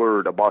wise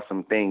word about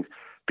some things,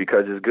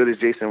 because as good as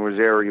Jason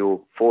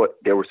Rosario fought,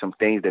 there were some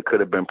things that could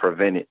have been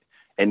prevented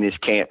in this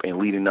camp and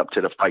leading up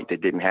to the fight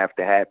that didn't have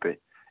to happen.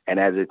 And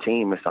as a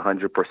team, it's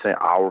 100%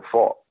 our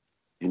fault.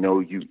 You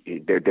know,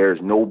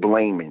 there's no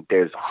blaming.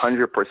 There's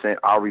 100%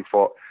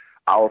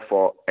 our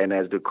fault. And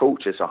as the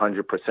coach, it's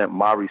 100%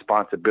 my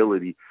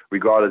responsibility,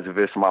 regardless if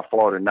it's my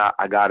fault or not.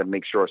 I got to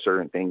make sure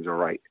certain things are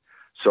right.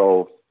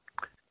 So,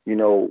 you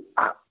know,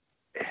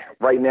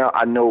 right now,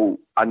 I know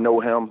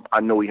him. I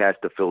know he has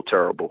to feel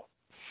terrible.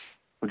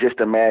 Just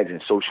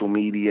imagine social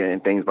media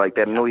and things like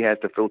that. I know he has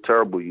to feel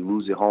terrible. You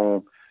lose at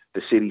home.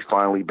 The city's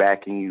finally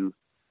backing you.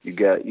 You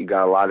got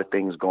a lot of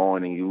things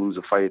going, and you lose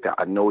a fight.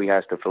 I know he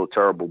has to feel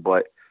terrible,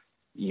 but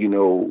you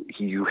know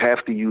you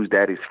have to use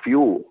that as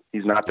fuel.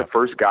 He's not the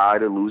first guy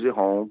to lose at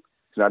home.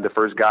 He's not the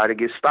first guy to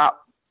get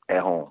stopped at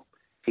home.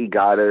 He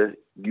gotta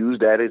use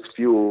that as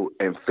fuel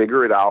and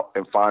figure it out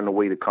and find a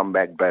way to come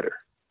back better.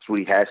 That's what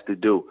he has to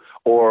do,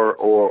 or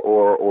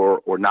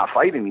not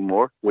fight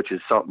anymore, which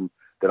is something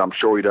that I'm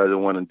sure he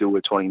doesn't want to do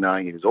at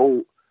 29 years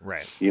old.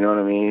 Right. You know what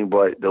I mean?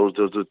 But those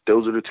are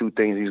the two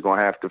things he's going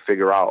to have to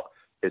figure out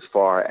as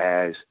far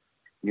as,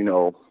 you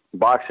know,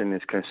 boxing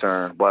is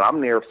concerned. But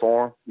I'm there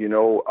for him. You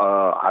know,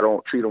 I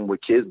don't treat him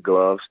with kid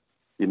gloves.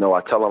 You know,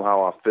 I tell him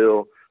how I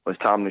feel. When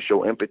it's time to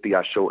show empathy,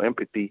 I show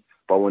empathy.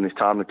 But when it's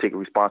time to take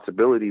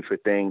responsibility for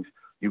things,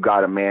 you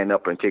got to man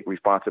up and take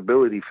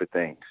responsibility for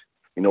things.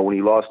 You know, when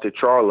he lost to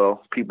Charlo,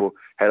 people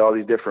had all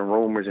these different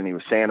rumors, and he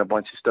was saying a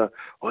bunch of stuff.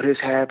 Oh, this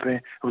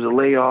happened. It was a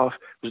layoff.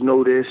 It was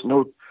no this,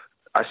 no.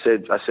 I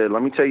said,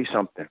 let me tell you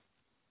something.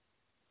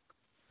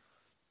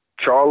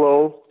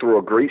 Charlo threw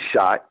a great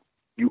shot.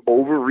 You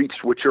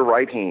overreached with your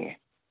right hand,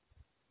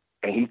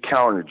 and he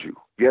countered you.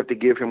 You have to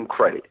give him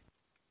credit.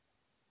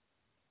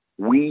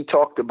 We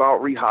talked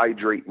about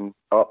rehydrating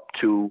up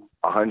to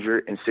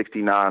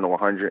 169 or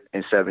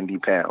 170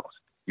 pounds.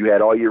 You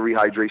had all your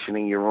rehydration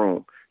in your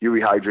room. You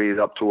rehydrated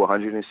up to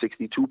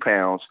 162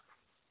 pounds.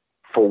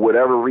 For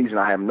whatever reason,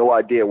 I have no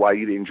idea why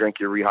you didn't drink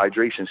your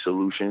rehydration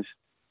solutions,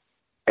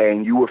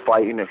 and you were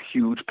fighting a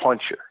huge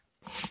puncher.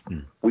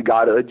 We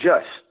got to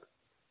adjust.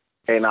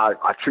 And I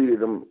treated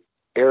them,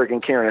 Eric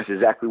and Karen, that's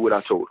exactly what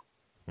I told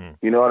them.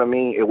 You know what I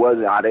mean?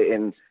 I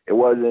didn't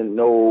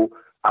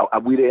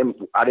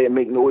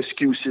make no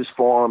excuses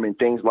for him and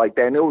things like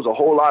that. And there was a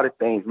whole lot of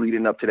things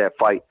leading up to that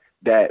fight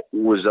that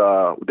was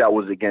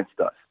against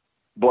us.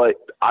 But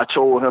I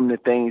told him the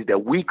things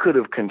that we could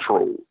have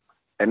controlled.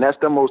 And that's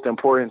the most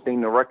important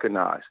thing to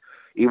recognize.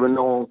 Even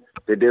though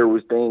that there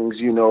was things,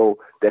 you know,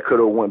 that could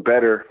have went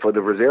better for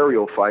the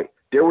Rosario fight,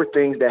 there were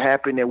things that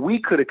happened that we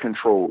could have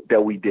controlled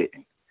that we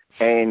didn't.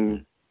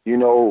 And, you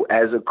know,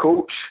 as a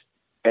coach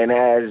and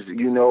as,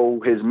 you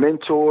know, his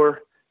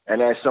mentor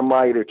and as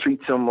somebody that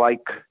treats him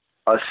like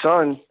a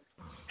son,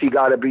 he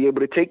got to be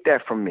able to take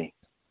that from me.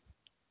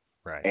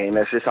 Right. And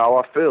that's just how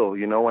I feel,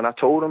 you know, and I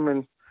told him,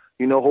 and,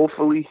 you know,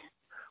 hopefully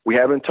we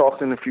haven't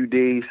talked in a few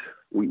days.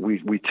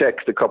 We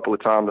text a couple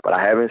of times, but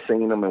I haven't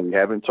seen him and we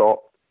haven't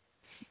talked.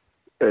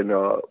 And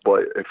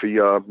but if he,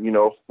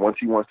 once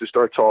he wants to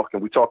start talking,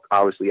 we talked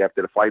obviously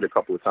after the fight a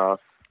couple of times.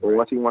 But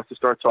once he wants to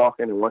start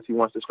talking and once he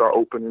wants to start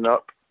opening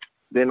up,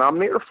 then I'm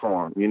there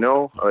for him.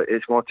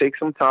 It's going to take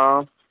some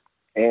time,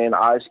 and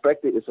I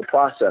expect it. It's a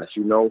process.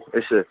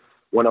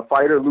 When a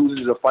fighter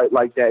loses a fight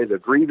like that, it's a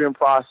grieving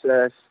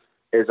process.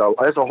 There's a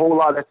whole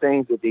lot of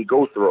things that they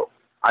go through.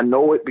 I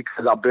know it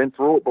because I've been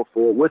through it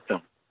before with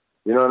them.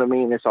 You know what I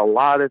mean? It's a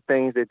lot of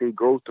things that they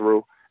go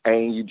through.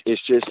 And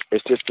it's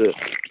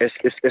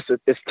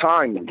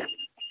timing.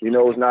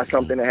 It's not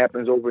something that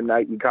happens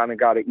overnight. You kind of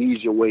got to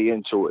ease your way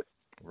into it.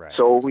 Right.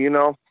 So,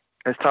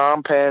 as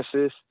time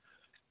passes,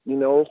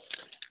 we'll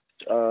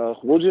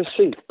just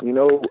see.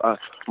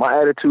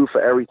 My attitude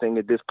for everything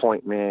at this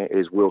point, man,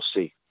 is we'll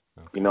see.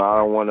 Okay. I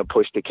don't want to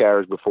push the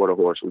carriage before the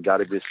horse. We got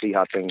to just see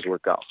how things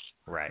work out.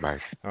 Right.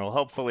 Well,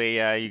 hopefully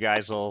you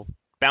guys will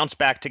bounce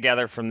back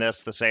together from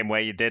this the same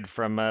way you did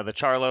from the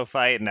Charlo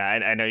fight. And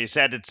I know you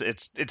said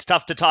it's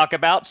tough to talk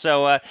about,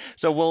 so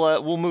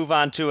we'll move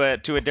on to a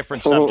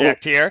different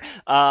subject here,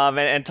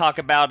 and talk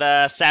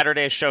about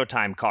Saturday's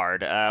Showtime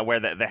card, where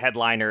the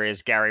headliner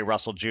is Gary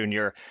Russell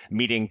Jr.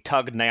 meeting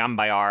Tug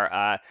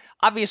Nyambayar.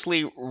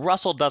 Obviously,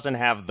 Russell doesn't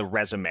have the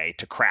resume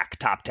to crack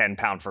top 10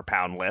 pound for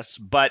pound lists,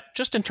 but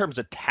just in terms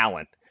of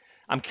talent,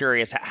 I'm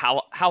curious,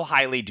 how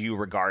highly do you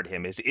regard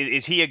him? Is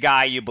he a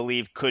guy you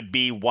believe could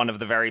be one of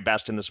the very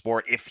best in the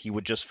sport if he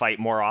would just fight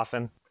more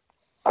often?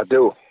 I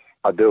do.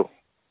 I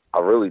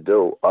really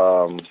do.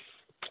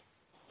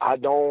 I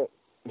don't,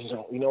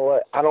 you know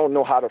what? I don't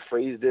know how to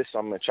phrase this.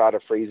 I'm going to try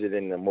to phrase it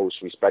in the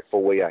most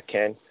respectful way I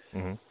can.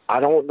 Mm-hmm. I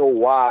don't know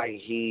why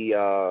he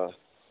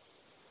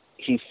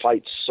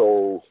fights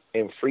so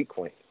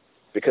infrequent,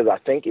 because I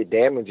think it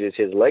damages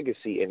his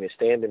legacy and his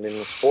standing in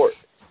the sport.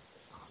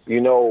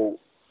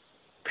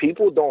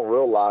 People don't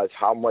realize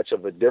how much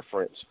of a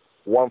difference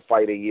 1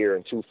 fight a year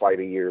and 2 fight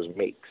a year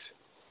makes.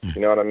 You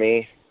know what I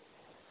mean?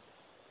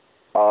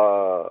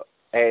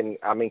 And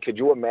I mean, could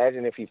you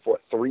imagine if he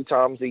fought 3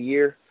 times a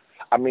year?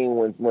 I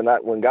mean, when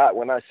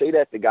I say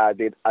that, the guy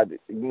did.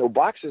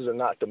 Boxers are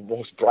not the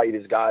most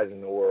brightest guys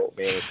in the world,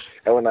 man.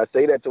 And when I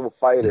say that to a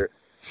fighter,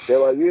 they're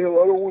like, I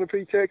don't want to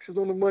pay taxes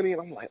on the money.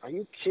 And I'm like, are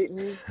you kidding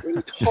me? What are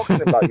you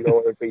talking about? You don't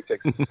want to pay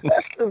taxes?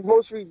 That's the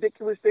most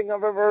ridiculous thing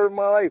I've ever heard in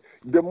my life.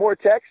 The more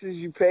taxes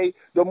you pay,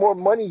 the more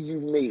money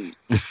you've made.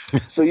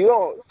 So you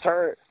don't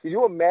turn. Can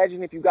you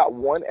imagine if you got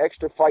 1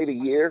 extra fight a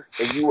year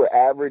and you were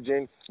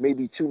averaging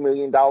maybe $2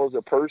 million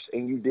a purse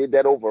and you did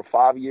that over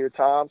 5-year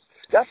times?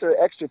 That's an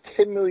extra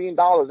 $10 million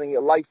in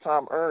your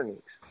lifetime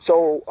earnings.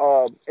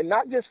 So, and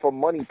not just for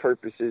money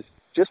purposes,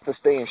 just for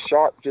staying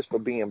sharp, just for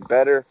being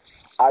better.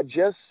 I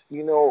guess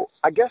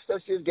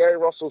that's just Gary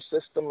Russell's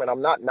system, and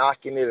I'm not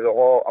knocking it at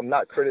all. I'm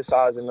not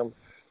criticizing him.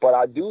 But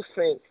I do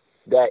think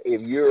that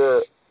if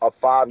you're a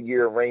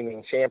 5-year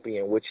reigning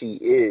champion, which he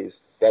is,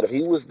 that if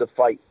he was to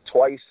fight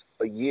twice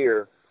a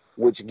year,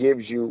 which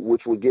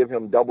would give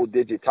him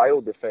double-digit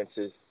title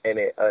defenses in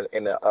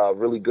a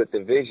really good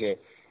division,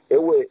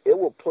 it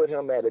would put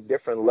him at a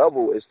different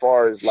level as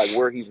far as like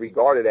where he's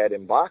regarded at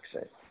in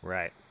boxing.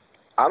 Right.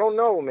 I don't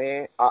know,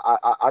 man.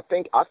 I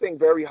think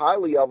very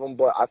highly of him,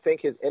 but I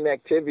think his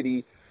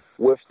inactivity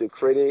with the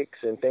critics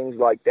and things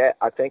like that,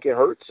 I think it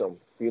hurts him.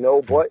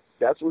 But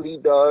that's what he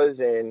does,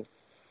 and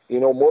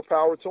more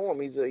power to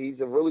him. He's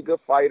a really good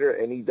fighter,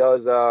 and he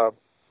does a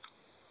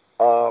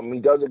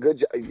good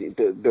job.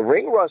 The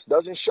ring rust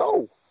doesn't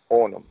show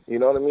on him. You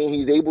know what I mean?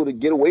 He's able to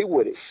get away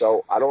with it.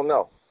 So I don't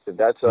know.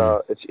 That's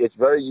it's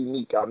very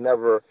unique. I've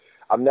never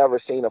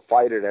seen a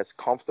fighter that's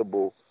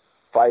comfortable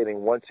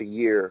fighting once a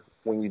year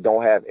when you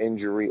don't have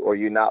injury, or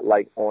you're not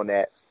like on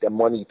that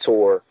money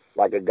tour,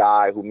 like a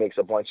guy who makes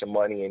a bunch of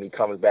money and he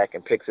comes back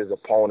and picks his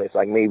opponents,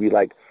 like maybe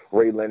like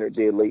Ray Leonard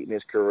did late in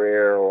his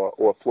career,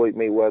 or Floyd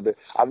Mayweather.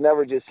 I've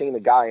never just seen a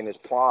guy in his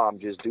prime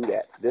just do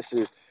that.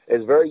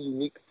 It's very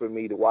unique for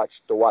me to watch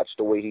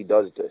the way he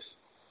does this.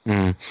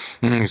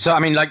 Mm-hmm. So,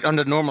 I mean, like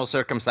under normal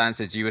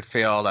circumstances, you would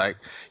feel like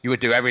you would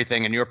do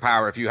everything in your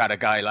power if you had a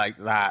guy like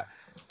that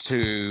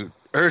to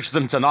urge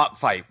them to not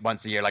fight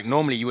once a year. Like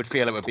normally you would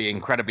feel it would be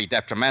incredibly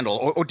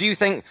detrimental. Or do you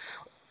think,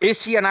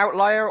 is he an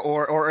outlier?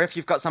 Or if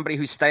you've got somebody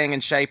who's staying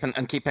in shape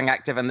and keeping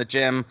active in the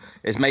gym,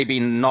 is maybe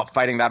not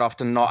fighting that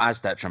often not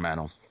as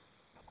detrimental?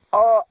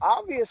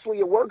 Obviously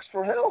it works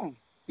for him,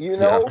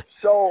 Yeah.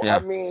 So, yeah. I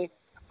mean,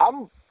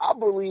 I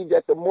believe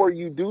that the more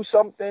you do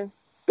something,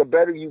 the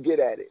better you get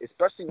at it,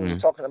 especially when you're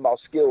talking about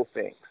skill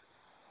things.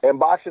 And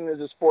boxing is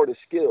a sport of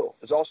skill.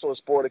 It's also a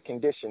sport of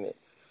conditioning.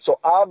 So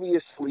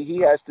obviously he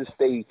has to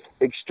stay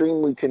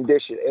extremely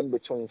conditioned in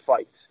between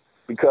fights,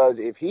 because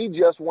if he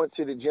just went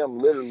to the gym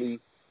literally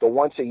the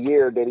once a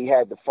year that he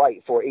had to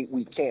fight for an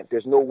 8-week camp,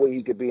 there's no way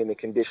he could be in the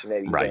condition that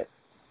he's in. Right.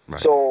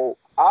 So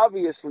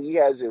obviously he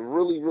has a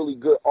really, really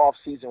good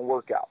off-season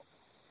workout,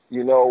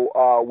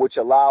 which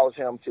allows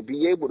him to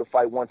be able to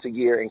fight once a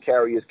year and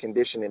carry his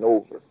conditioning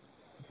over.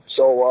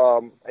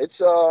 So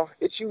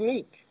it's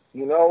unique,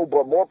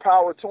 but more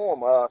power to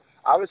him.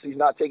 Obviously he's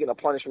not taking a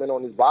punishment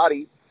on his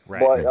body.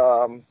 Right.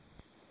 But,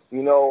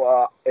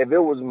 if it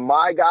was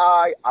my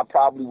guy, I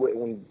probably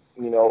wouldn't,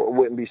 it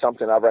wouldn't be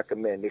something I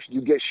recommend. If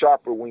you get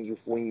sharper when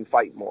you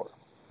fight more,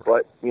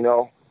 but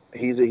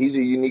he's a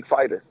unique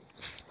fighter.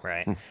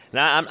 Right.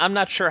 Now, I'm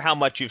not sure how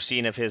much you've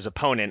seen of his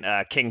opponent,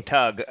 King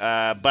Tug,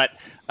 but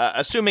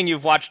assuming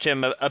you've watched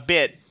him a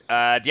bit,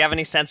 do you have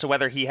any sense of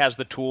whether he has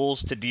the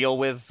tools to deal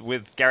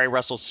with Gary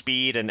Russell's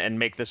speed and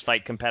make this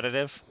fight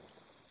competitive?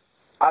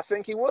 I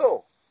think he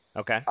will.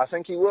 Okay. I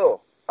think he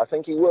will.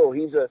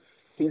 He's a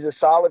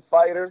solid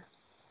fighter.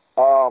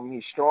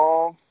 He's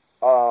strong.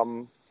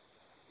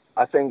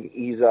 I think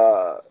he's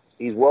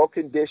well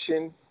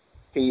conditioned.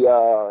 He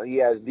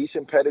has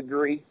decent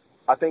pedigree.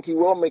 I think he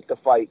will make the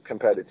fight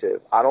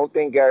competitive. I don't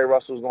think Gary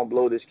Russell's going to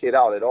blow this kid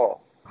out at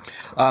all.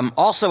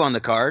 Also on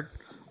the card,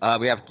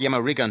 we have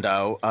Guillermo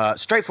Rigondeaux.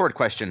 Straightforward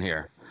question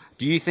here.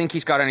 Do you think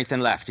he's got anything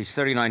left? He's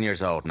 39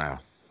 years old now.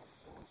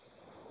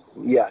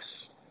 Yes.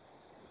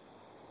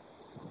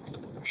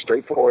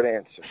 Straightforward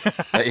answer.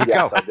 There you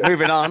go.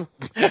 Moving on.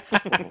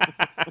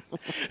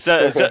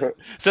 So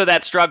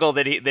that struggle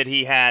that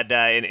he had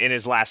in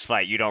his last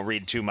fight, you don't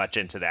read too much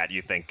into that.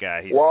 You think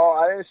he's... Well,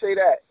 I didn't say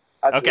that.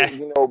 I okay.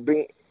 think,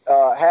 being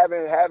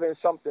having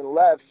something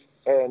left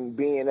and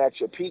being at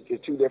your peak is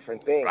two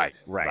different things.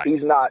 Right.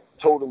 He's not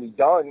totally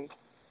done.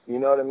 You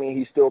know what I mean?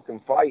 He still can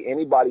fight.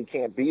 Anybody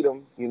can't beat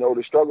him.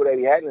 The struggle that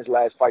he had in his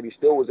last fight, he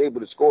still was able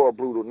to score a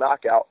brutal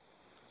knockout.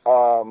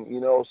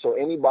 So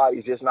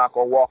anybody's just not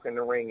going to walk in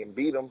the ring and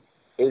beat him.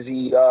 Is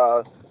he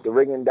the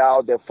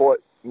Rigondeaux that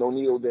fought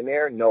Nonito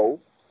Donaire? No.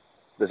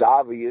 That's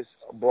obvious.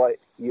 But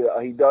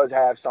he does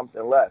have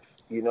something left.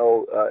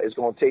 It's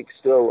going to take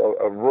still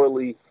a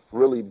really,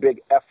 really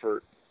big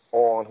effort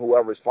on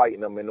whoever's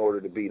fighting him in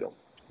order to beat him.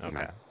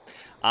 Okay.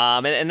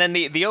 And then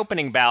the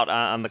opening bout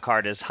on the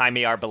card is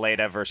Jaime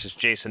Arboleda versus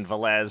Jason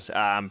Velez.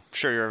 I'm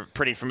sure you're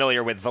pretty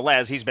familiar with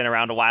Velez. He's been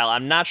around a while.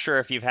 I'm not sure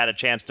if you've had a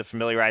chance to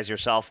familiarize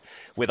yourself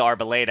with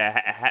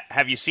Arboleda.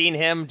 Have you seen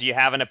him? Do you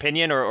have an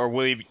opinion, or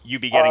will you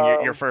be getting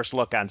your first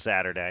look on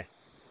Saturday?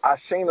 I've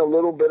seen a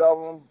little bit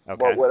of him,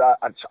 okay. But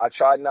I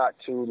try not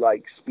to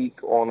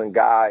speak on a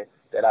guy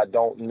that I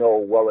don't know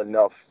well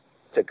enough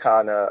to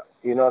kind of,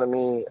 you know what I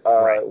mean?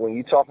 Right. When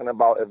you're talking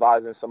about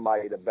advising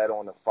somebody to bet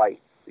on a fight,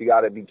 you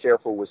got to be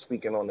careful with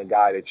speaking on the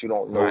guy that you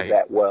don't know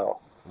that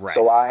well. Right.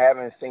 So I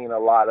haven't seen a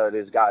lot of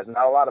this guy.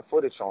 Not a lot of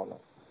footage on him.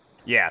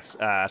 Yes.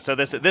 So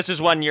this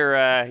is one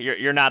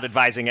you're not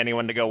advising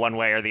anyone to go one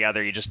way or the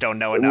other. You just don't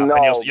know enough, no,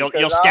 and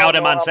you'll scout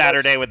him on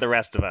Saturday with the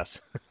rest of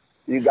us.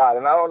 You got it.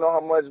 And I don't know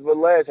how much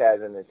Velez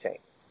has in the tank.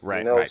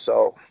 Right.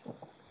 So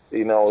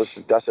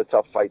that's a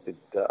tough fight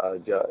to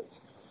judge.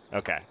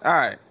 Okay. All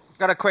right.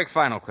 Got a quick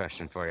final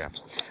question for you.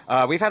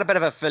 We've had a bit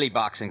of a Philly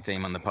boxing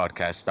theme on the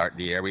podcast start of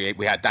the year.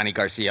 We had Danny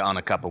Garcia on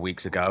a couple of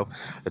weeks ago.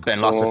 There've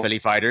been lots of Philly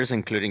fighters,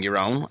 including your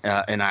own,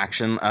 in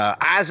action.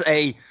 As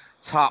a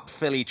top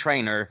Philly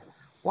trainer,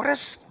 what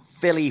does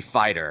Philly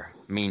fighter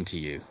mean to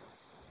you?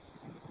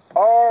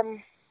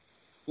 I'm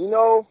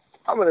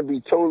going to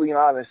be totally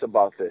honest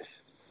about this.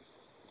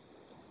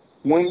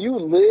 When you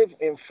live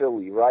in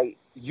Philly, right,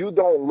 you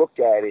don't look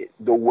at it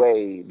the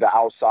way the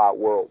outside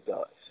world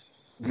does.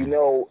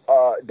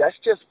 That's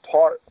just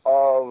part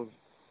of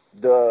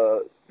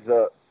the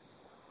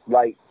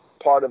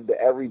part of the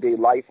everyday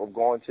life of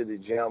going to the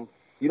gym.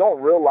 You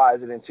don't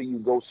realize it until you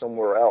go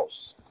somewhere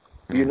else.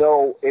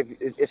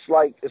 It's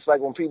like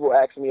when people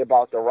ask me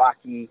about the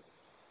Rocky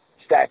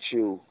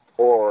statue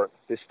or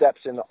the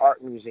steps in the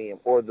art museum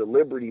or the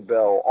Liberty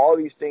Bell, all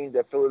these things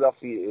that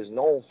Philadelphia is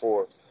known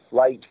for,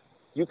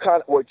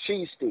 or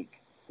cheesesteak.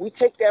 We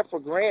take that for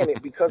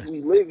granted because we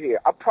live here.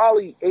 I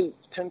probably ate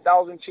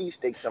 10,000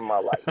 cheesesteaks in my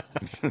life.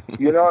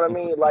 You know what I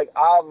mean?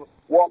 I've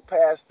walked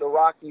past the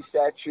Rocky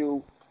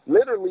statue.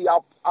 Literally, I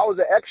was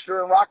an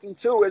extra in Rocky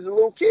 2 as a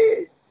little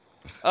kid.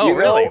 Oh,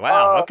 really?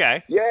 Wow.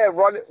 Okay. Yeah,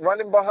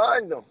 running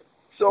behind them.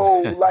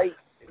 So,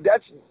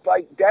 that's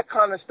that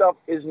kind of stuff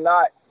is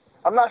not.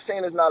 I'm not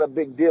saying it's not a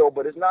big deal,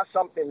 but it's not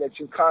something that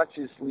you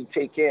consciously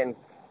take in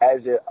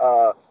as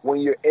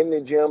when you're in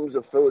the gyms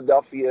of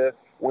Philadelphia.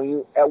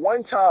 At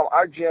one time,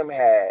 our gym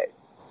had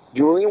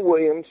Julian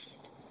Williams,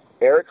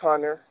 Eric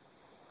Hunter,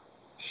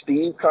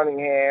 Steve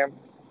Cunningham,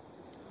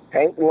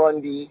 Hank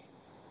Lundy,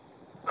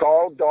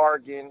 Carl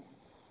Dargan,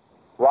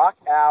 Rock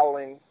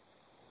Allen,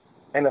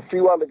 and a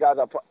few other guys,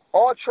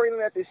 all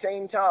training at the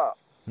same time,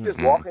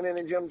 just walking in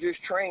the gym,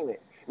 just training.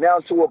 Now,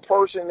 to a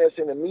person that's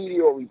in the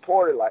media or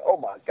reporter, oh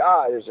my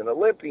God, there's an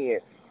Olympian,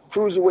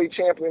 cruiserweight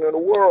champion of the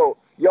world,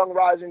 young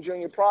rising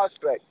junior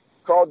prospect.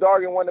 Carl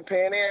Dargan won the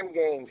Pan Am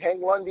Games.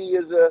 Hank Lundy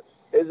is a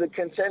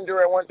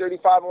contender at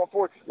 135 and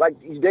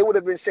 140. They would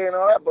have been saying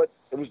all that, but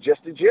it was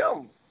just a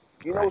gym.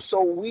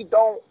 So we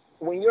don't,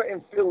 when you're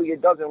in Philly,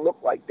 it doesn't look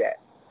like that.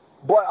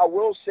 But I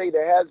will say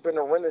there has been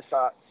a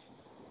renaissance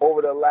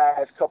over the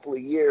last couple of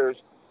years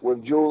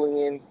with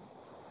Julian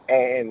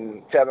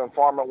and Tevin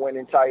Farmer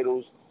winning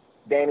titles,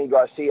 Danny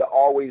Garcia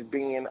always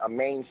being a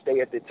mainstay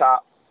at the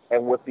top,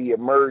 and with the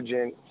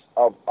emergence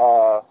of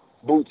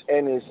Boots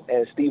Ennis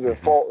and Stephen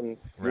Fulton,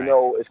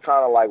 it's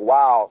kind of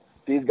wow,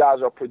 these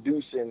guys are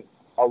producing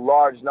a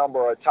large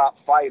number of top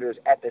fighters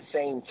at the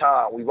same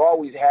time. We've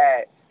always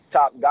had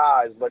top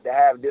guys, but to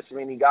have this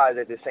many guys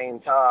at the same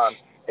time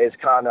is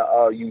kind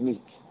of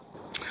unique.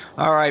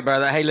 All right,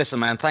 brother. Hey, listen,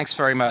 man, thanks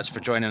very much for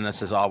joining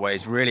us as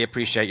always. Really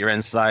appreciate your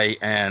insight,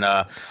 and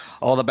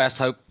all the best.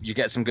 Hope you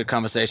get some good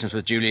conversations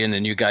with Julian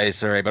and you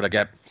guys are able to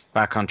get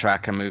back on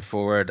track and move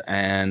forward.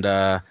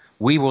 And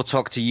we will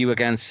talk to you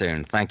again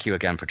soon. Thank you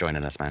again for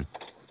joining us, man.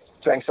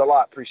 Thanks a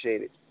lot.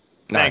 Appreciate it.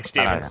 Thanks,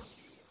 Stephen.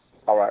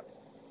 All right.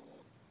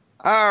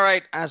 All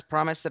right, as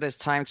promised, it is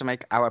time to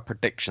make our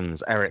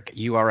predictions. Eric,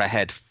 you are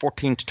ahead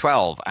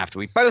 14-12 after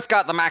we both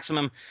got the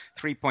maximum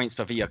 3 points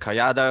for Villa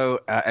Collado,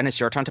 and it's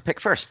your turn to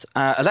pick first.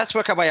 Let's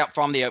work our way up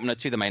from the opener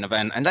to the main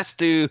event, and let's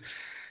do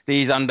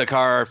these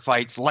undercard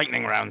fights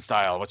lightning round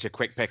style. What's your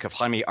quick pick of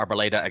Jaime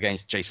Arboleda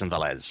against Jason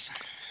Velez?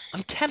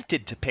 I'm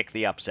tempted to pick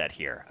the upset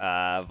here.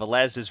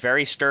 Velez is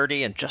very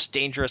sturdy and just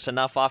dangerous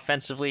enough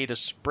offensively to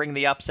spring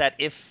the upset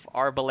if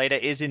Arboleda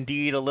is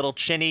indeed a little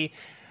chinny,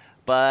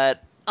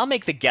 but I'll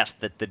make the guess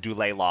that the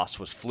Dulé loss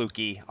was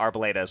fluky.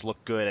 Arboleda has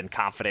looked good and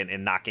confident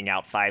in knocking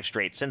out 5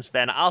 straight since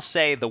then. I'll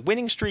say the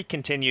winning streak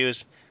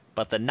continues,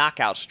 but the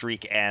knockout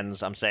streak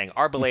ends. I'm saying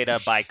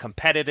Arboleda by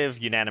competitive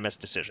unanimous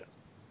decision.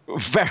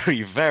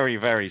 Very, very,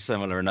 very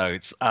similar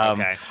notes.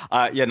 Okay.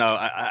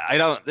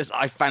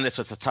 I found this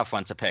was a tough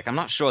one to pick. I'm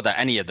not sure that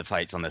any of the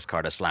fights on this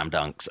card are slam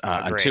dunks,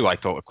 and 2 I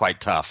thought were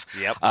quite tough.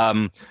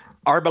 Yep.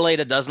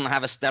 Arboleda doesn't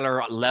have a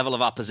stellar level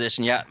of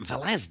opposition yet.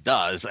 Velez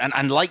does.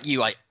 And like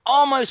you, I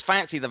almost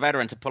fancy the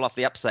veteran to pull off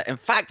the upset. In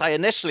fact, I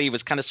initially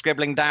was kind of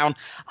scribbling down,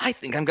 I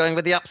think I'm going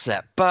with the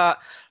upset. But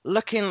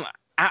looking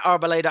at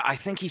Arboleda, I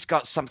think he's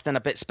got something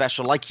a bit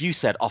special, like you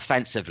said,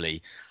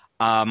 offensively.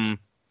 And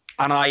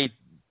I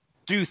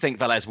do think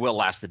Velez will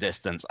last the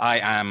distance. I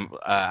am,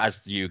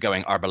 as you,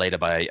 going Arboleda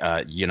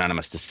by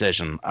unanimous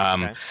decision.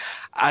 Okay.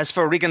 As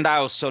for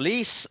Rigondao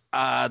Solis,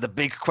 the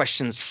big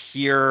questions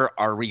here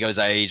are Rigo's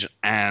age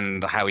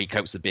and how he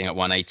copes with being at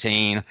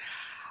 118.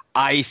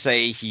 I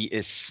say he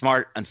is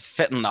smart and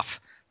fit enough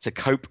to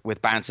cope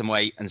with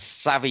bantamweight and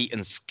savvy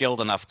and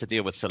skilled enough to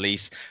deal with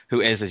Solis,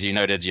 who is, as you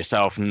noted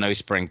yourself, no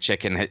spring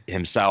chicken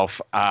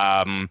himself.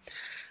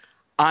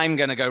 I'm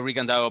going to go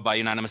Rigondao by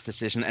unanimous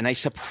decision in a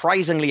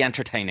surprisingly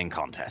entertaining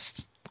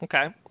contest.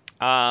 Okay.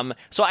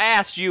 So I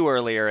asked you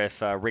earlier if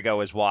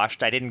Rigo is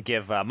washed. I didn't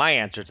give my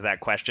answer to that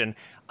question.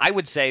 I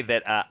would say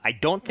that I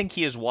don't think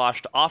he is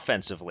washed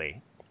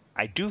offensively.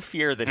 I do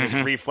fear that his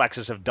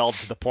reflexes have dulled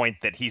to the point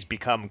that he's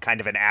become kind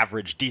of an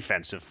average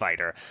defensive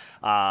fighter.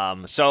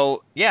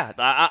 So, yeah,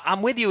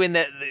 I'm with you in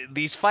that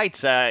these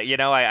fights,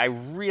 I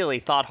really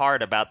thought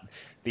hard about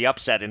the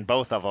upset in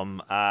both of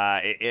them.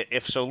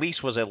 If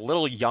Solis was a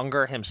little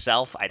younger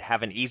himself, I'd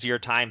have an easier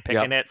time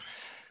picking it.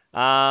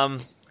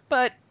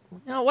 But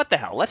what the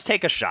hell? Let's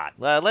take a shot.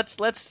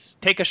 Let's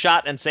take a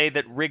shot and say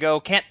that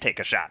Rigo can't take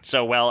a shot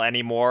so well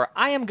anymore.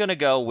 I am going to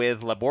go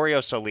with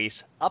Liborio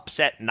Solis,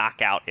 upset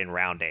knockout in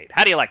round 8.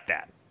 How do you like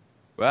that?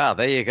 Well,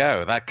 there you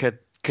go. That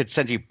could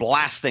send you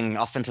blasting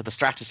off into the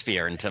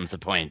stratosphere in terms of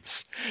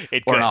points.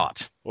 Or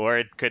not. Or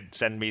it could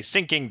send me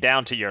sinking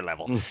down to your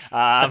level.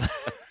 The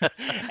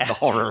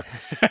horror.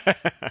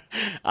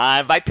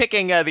 By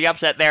picking the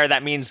upset there,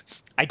 that means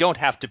I don't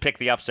have to pick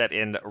the upset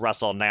in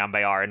Russell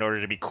Nambayar in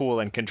order to be cool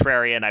and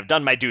contrarian. I've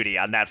done my duty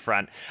on that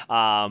front.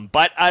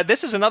 But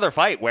this is another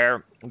fight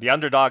where the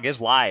underdog is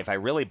live. I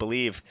really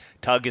believe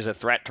Tug is a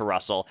threat to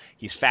Russell.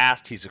 He's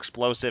fast, he's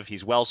explosive,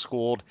 he's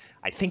well-schooled.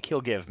 I think he'll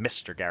give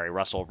Mr. Gary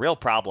Russell real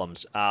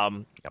problems.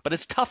 But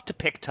it's tough to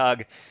pick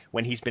Tug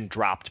when he's been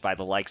dropped by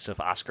the likes of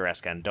Oscar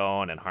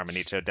Escandón and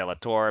Hermanito de la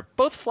Torre.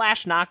 Both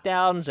flash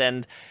knockdowns,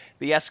 and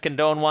the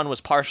Escandón one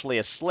was partially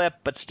a slip,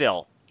 but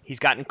still, he's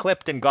gotten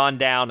clipped and gone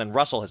down, and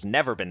Russell has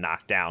never been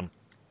knocked down.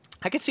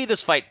 I could see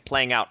this fight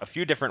playing out a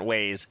few different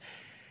ways.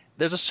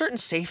 There's a certain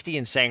safety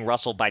in saying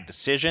Russell by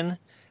decision,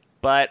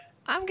 but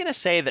I'm going to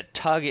say that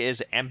Tug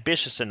is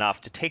ambitious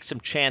enough to take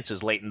some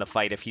chances late in the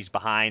fight if he's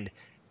behind,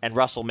 and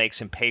Russell makes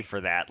him pay for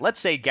that. Let's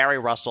say Gary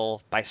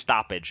Russell by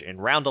stoppage in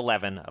round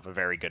 11 of a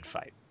very good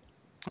fight.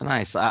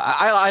 Nice.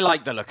 I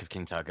like the look of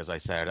King Tug, as I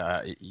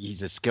said.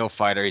 He's a skill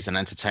fighter. He's an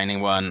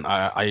entertaining one.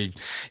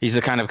 He's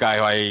the kind of guy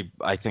who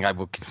I think I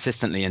will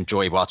consistently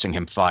enjoy watching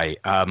him fight.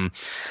 But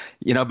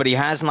he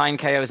has 9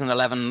 KOs in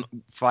 11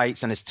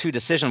 fights, and his 2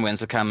 decision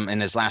wins have come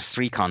in his last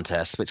 3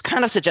 contests, which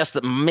kind of suggests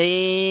that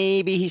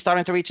maybe he's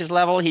starting to reach his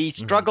level. He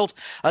struggled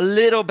a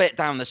little bit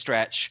down the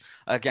stretch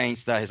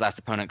against his last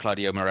opponent,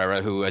 Claudio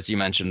Moreira, who, as you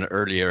mentioned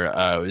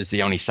earlier, is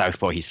the only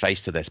southpaw he's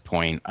faced to this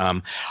point.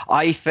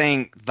 I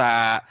think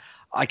that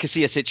I could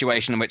see a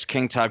situation in which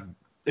King Tug,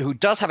 who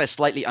does have a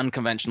slightly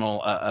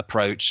unconventional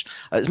approach,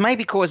 is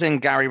maybe causing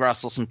Gary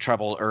Russell some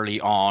trouble early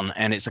on,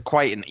 and it's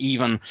quite an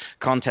even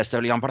contest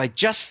early on. But I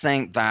just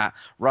think that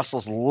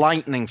Russell's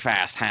lightning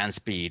fast hand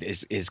speed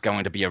is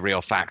going to be a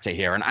real factor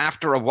here. And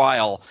after a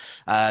while,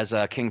 as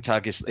King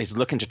Tug is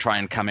looking to try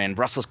and come in,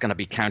 Russell's going to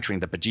be countering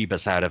the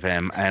bejeebus out of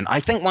him. And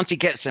I think once he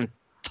gets him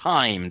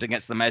timed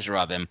against the measure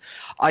of him,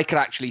 I could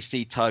actually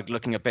see Tug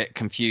looking a bit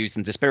confused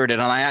and dispirited.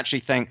 And I actually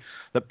think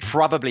that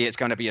probably it's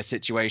going to be a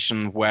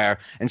situation where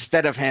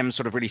instead of him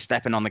sort of really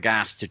stepping on the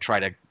gas to try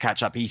to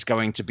catch up, he's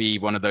going to be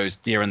one of those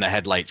deer in the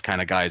headlights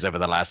kind of guys over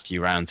the last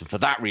few rounds. And for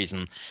that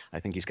reason, I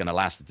think he's going to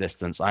last the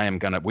distance.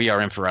 We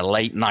are in for a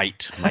late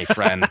night, my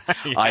friend.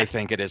 Yeah. I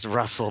think it is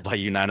Russell by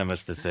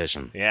unanimous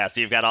decision. Yeah,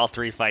 so you've got all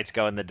 3 fights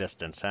going the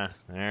distance, huh?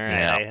 All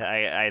right.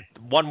 Yeah. I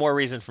one more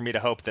reason for me to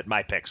hope that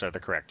my picks are the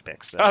correct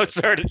picks.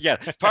 Certainly. Yeah.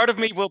 Part of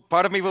me will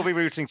be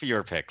rooting for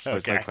your picks.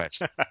 There's no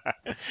question.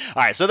 All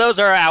right, so those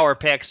are our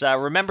picks.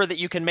 Remember that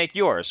you can make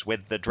yours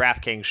with the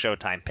DraftKings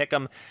Showtime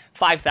Pick'em.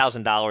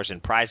 $5,000 in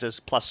prizes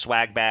plus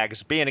swag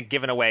bags being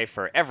given away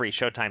for every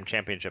Showtime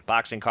Championship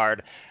boxing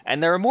card.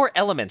 And there are more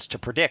elements to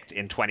predict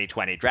in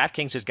 2020.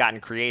 DraftKings has gotten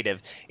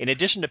creative. In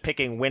addition to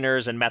picking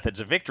winners and methods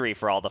of victory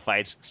for all the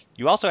fights,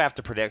 you also have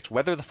to predict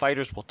whether the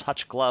fighters will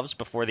touch gloves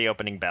before the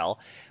opening bell,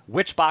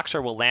 which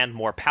boxer will land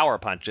more power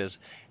punches,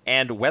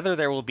 and whether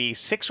there will be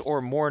 6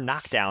 or more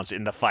knockdowns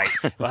in the fight,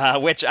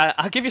 which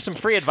I'll give you some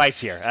free advice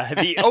here.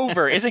 The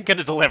over isn't going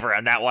to deliver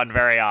on that one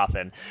very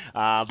often.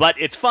 But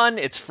it's fun,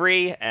 it's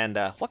free, and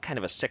what kind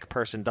of a sick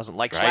person doesn't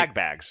like swag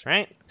bags,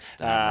 right?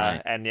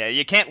 Right. And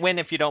you can't win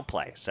if you don't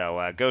play.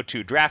 So go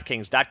to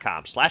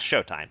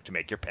DraftKings.com/Showtime to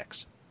make your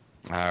picks.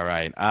 All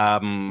right.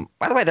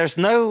 By the way, there's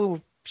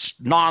no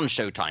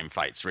non-Showtime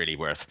fights really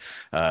worth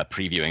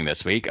previewing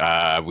this week.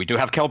 We do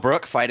have Kell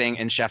Brook fighting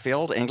in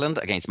Sheffield, England,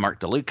 against Mark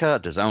DeLuca.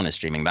 DAZN is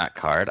streaming that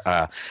card.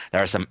 There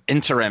are some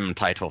interim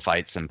title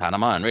fights in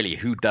Panama, and really,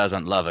 who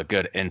doesn't love a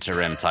good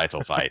interim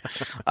title fight?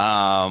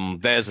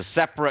 There's a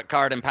separate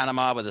card in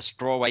Panama with a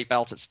strawweight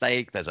belt at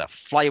stake. There's a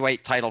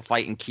flyweight title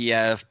fight in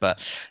Kiev, but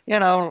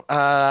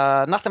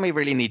nothing we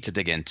really need to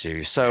dig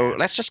into. So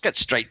let's just get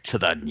straight to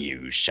the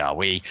news, shall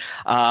we?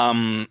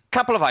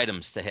 Couple of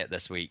items to hit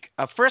this week.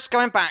 First,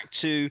 going back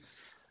to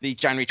the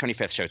January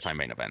 25th Showtime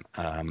main event,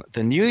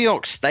 the New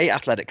York State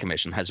Athletic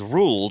Commission has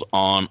ruled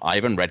on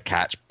Ivan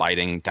Redkach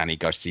biting Danny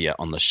Garcia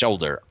on the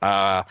shoulder.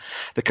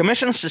 The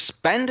commission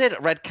suspended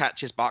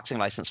Redkach's boxing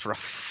license for a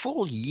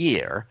full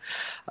year.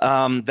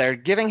 They're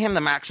giving him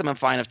the maximum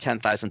fine of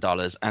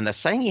 $10,000, and they're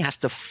saying he has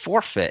to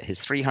forfeit his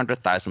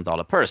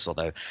 $300,000 purse,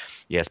 although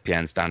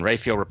ESPN's Dan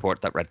Rayfield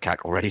report that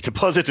Redkach already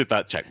deposited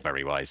that check.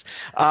 Very wise.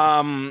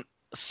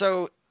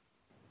 So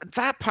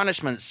that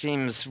punishment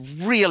seems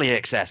really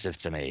excessive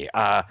to me.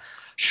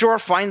 Sure,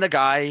 find the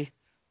guy,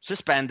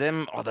 suspend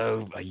him,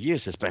 although a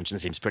year's suspension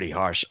seems pretty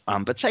harsh.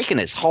 But taking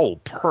his whole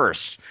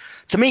purse,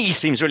 to me,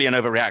 seems really an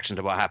overreaction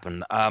to what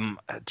happened.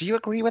 Do you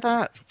agree with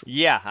that?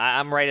 Yeah,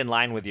 I'm right in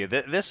line with you.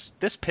 This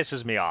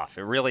pisses me off.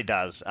 It really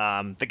does.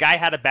 The guy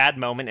had a bad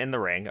moment in the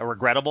ring, a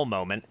regrettable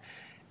moment,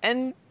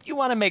 and you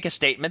want to make a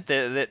statement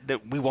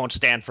that we won't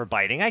stand for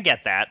biting. I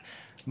get that.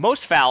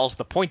 Most fouls,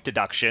 the point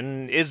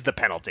deduction is the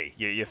penalty.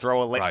 You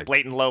throw a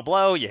blatant low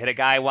blow, you hit a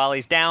guy while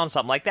he's down,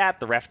 something like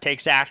that. The ref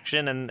takes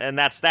action, and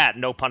that's that.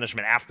 No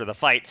punishment after the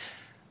fight.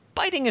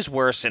 Biting is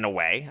worse in a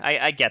way.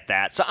 I get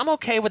that. So I'm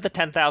okay with the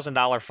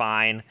 $10,000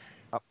 fine.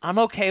 I'm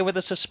okay with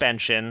the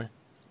suspension.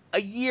 A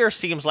year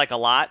seems like a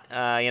lot.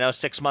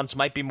 6 months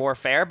might be more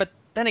fair. But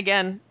then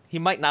again, he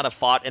might not have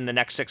fought in the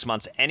next 6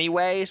 months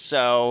anyway.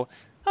 So,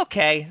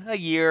 okay, a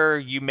year,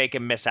 you make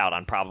him miss out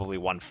on probably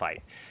one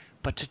fight.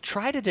 But to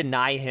try to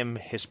deny him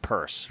his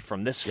purse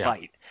from this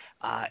fight,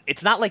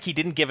 it's not like he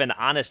didn't give an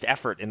honest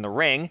effort in the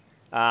ring.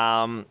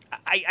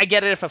 I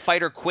get it if a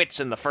fighter quits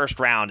in the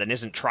first round and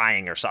isn't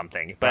trying or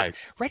something. But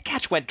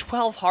Redkach went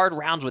 12 hard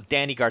rounds with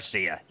Danny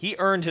Garcia. He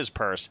earned his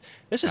purse.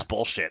 This is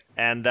bullshit.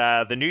 And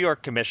the New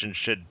York Commission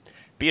should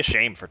be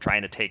ashamed for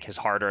trying to take his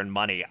hard-earned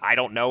money. I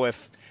don't know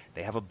if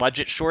they have a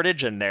budget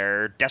shortage and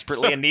they're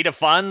desperately in need of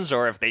funds,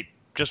 or if they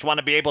just want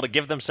to be able to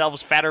give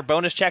themselves fatter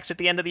bonus checks at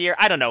the end of the year.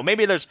 I don't know.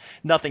 Maybe there's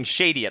nothing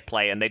shady at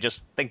play and they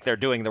just think they're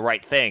doing the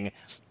right thing.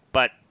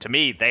 But to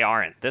me, they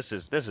aren't. This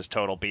is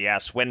total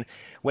BS.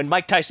 When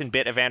Mike Tyson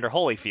bit Evander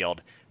Holyfield,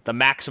 the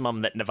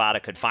maximum that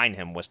Nevada could fine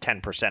him was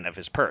 10% of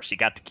his purse. He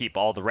got to keep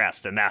all the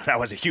rest, and that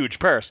was a huge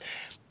purse.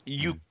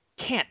 You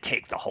can't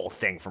take the whole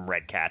thing from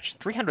Redkach.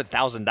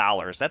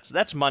 $300,000.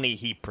 That's money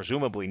he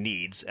presumably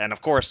needs, and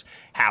of course,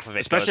 half of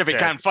it. Especially if he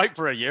can't fight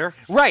for a year.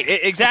 Right,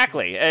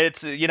 exactly.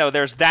 It's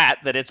there's that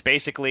it's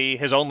basically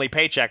his only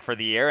paycheck for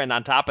the year, and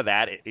on top of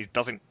that, he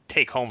doesn't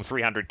take home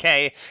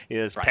 $300K. He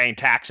is paying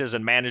taxes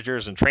and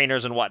managers and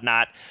trainers and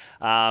whatnot.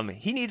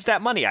 He needs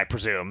that money, I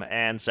presume,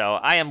 and so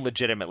I am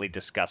legitimately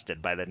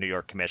disgusted by the New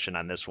York Commission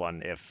on this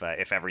one. If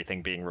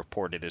everything being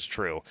reported is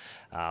true,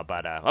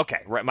 but okay,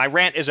 my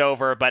rant is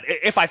over. But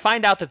if I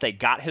find out that they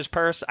got his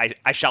purse,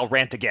 I shall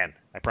rant again.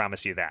 I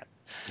promise you that.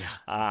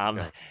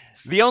 Yeah.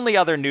 The only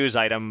other news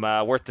item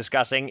worth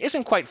discussing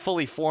isn't quite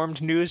fully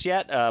formed news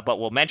yet, but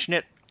we'll mention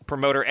it.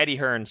 Promoter Eddie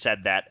Hearn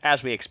said that,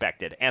 as we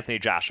expected, Anthony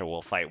Joshua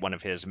will fight one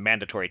of his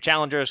mandatory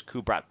challengers,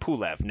 Kubrat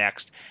Pulev,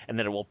 next, and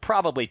that it will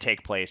probably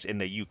take place in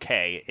the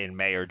UK in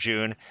May or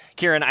June.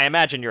 Kieran, I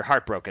imagine you're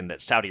heartbroken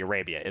that Saudi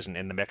Arabia isn't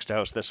in the mix to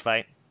host this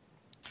fight.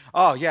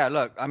 Oh, yeah,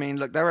 look,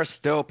 there are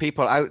still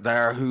people out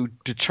there who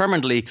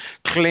determinedly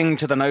cling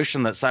to the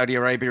notion that Saudi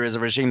Arabia is a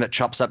regime that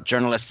chops up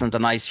journalists and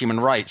denies human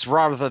rights,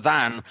 rather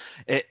than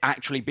it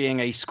actually being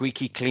a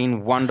squeaky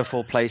clean,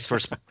 wonderful place for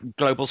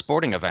global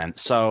sporting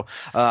events. So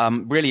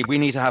really, we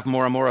need to have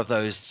more and more of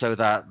those so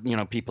that,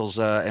 people's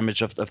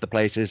image of the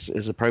place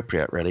is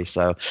appropriate, really.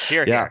 So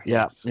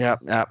yeah,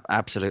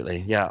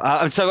 absolutely.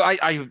 Yeah. So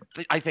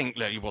I think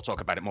we'll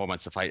talk about it more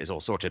once the fight is all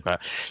sorted,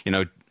 but,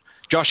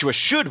 Joshua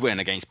should win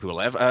against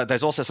Pulev.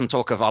 There's also some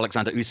talk of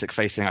Alexander Usyk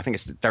facing, I think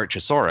it's Derek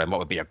Chisora, and what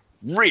would be a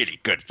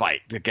really good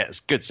fight to get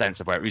a good sense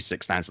of where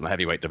Usyk stands in the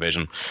heavyweight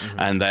division. Mm-hmm.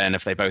 And then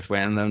if they both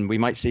win, then we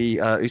might see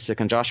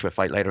Usyk and Joshua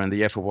fight later in the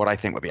year for what I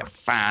think would be a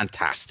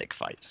fantastic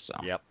fight. So.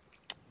 Yep.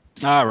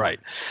 All right.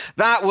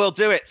 That will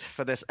do it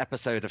for this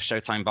episode of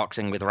Showtime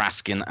Boxing with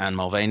Raskin and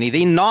Mulvaney.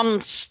 The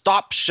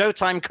non-stop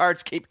Showtime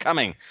cards keep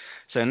coming.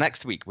 So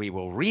next week, we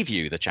will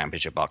review the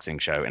Championship Boxing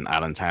Show in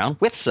Allentown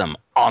with some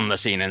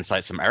on-the-scene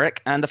insights from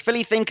Eric. And the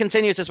Philly thing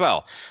continues as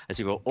well, as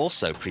we will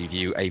also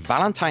preview a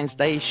Valentine's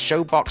Day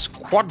Showbox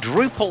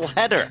quadruple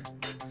header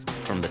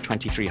from the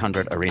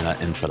 2300 Arena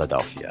in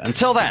Philadelphia.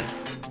 Until then,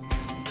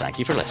 thank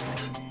you for listening.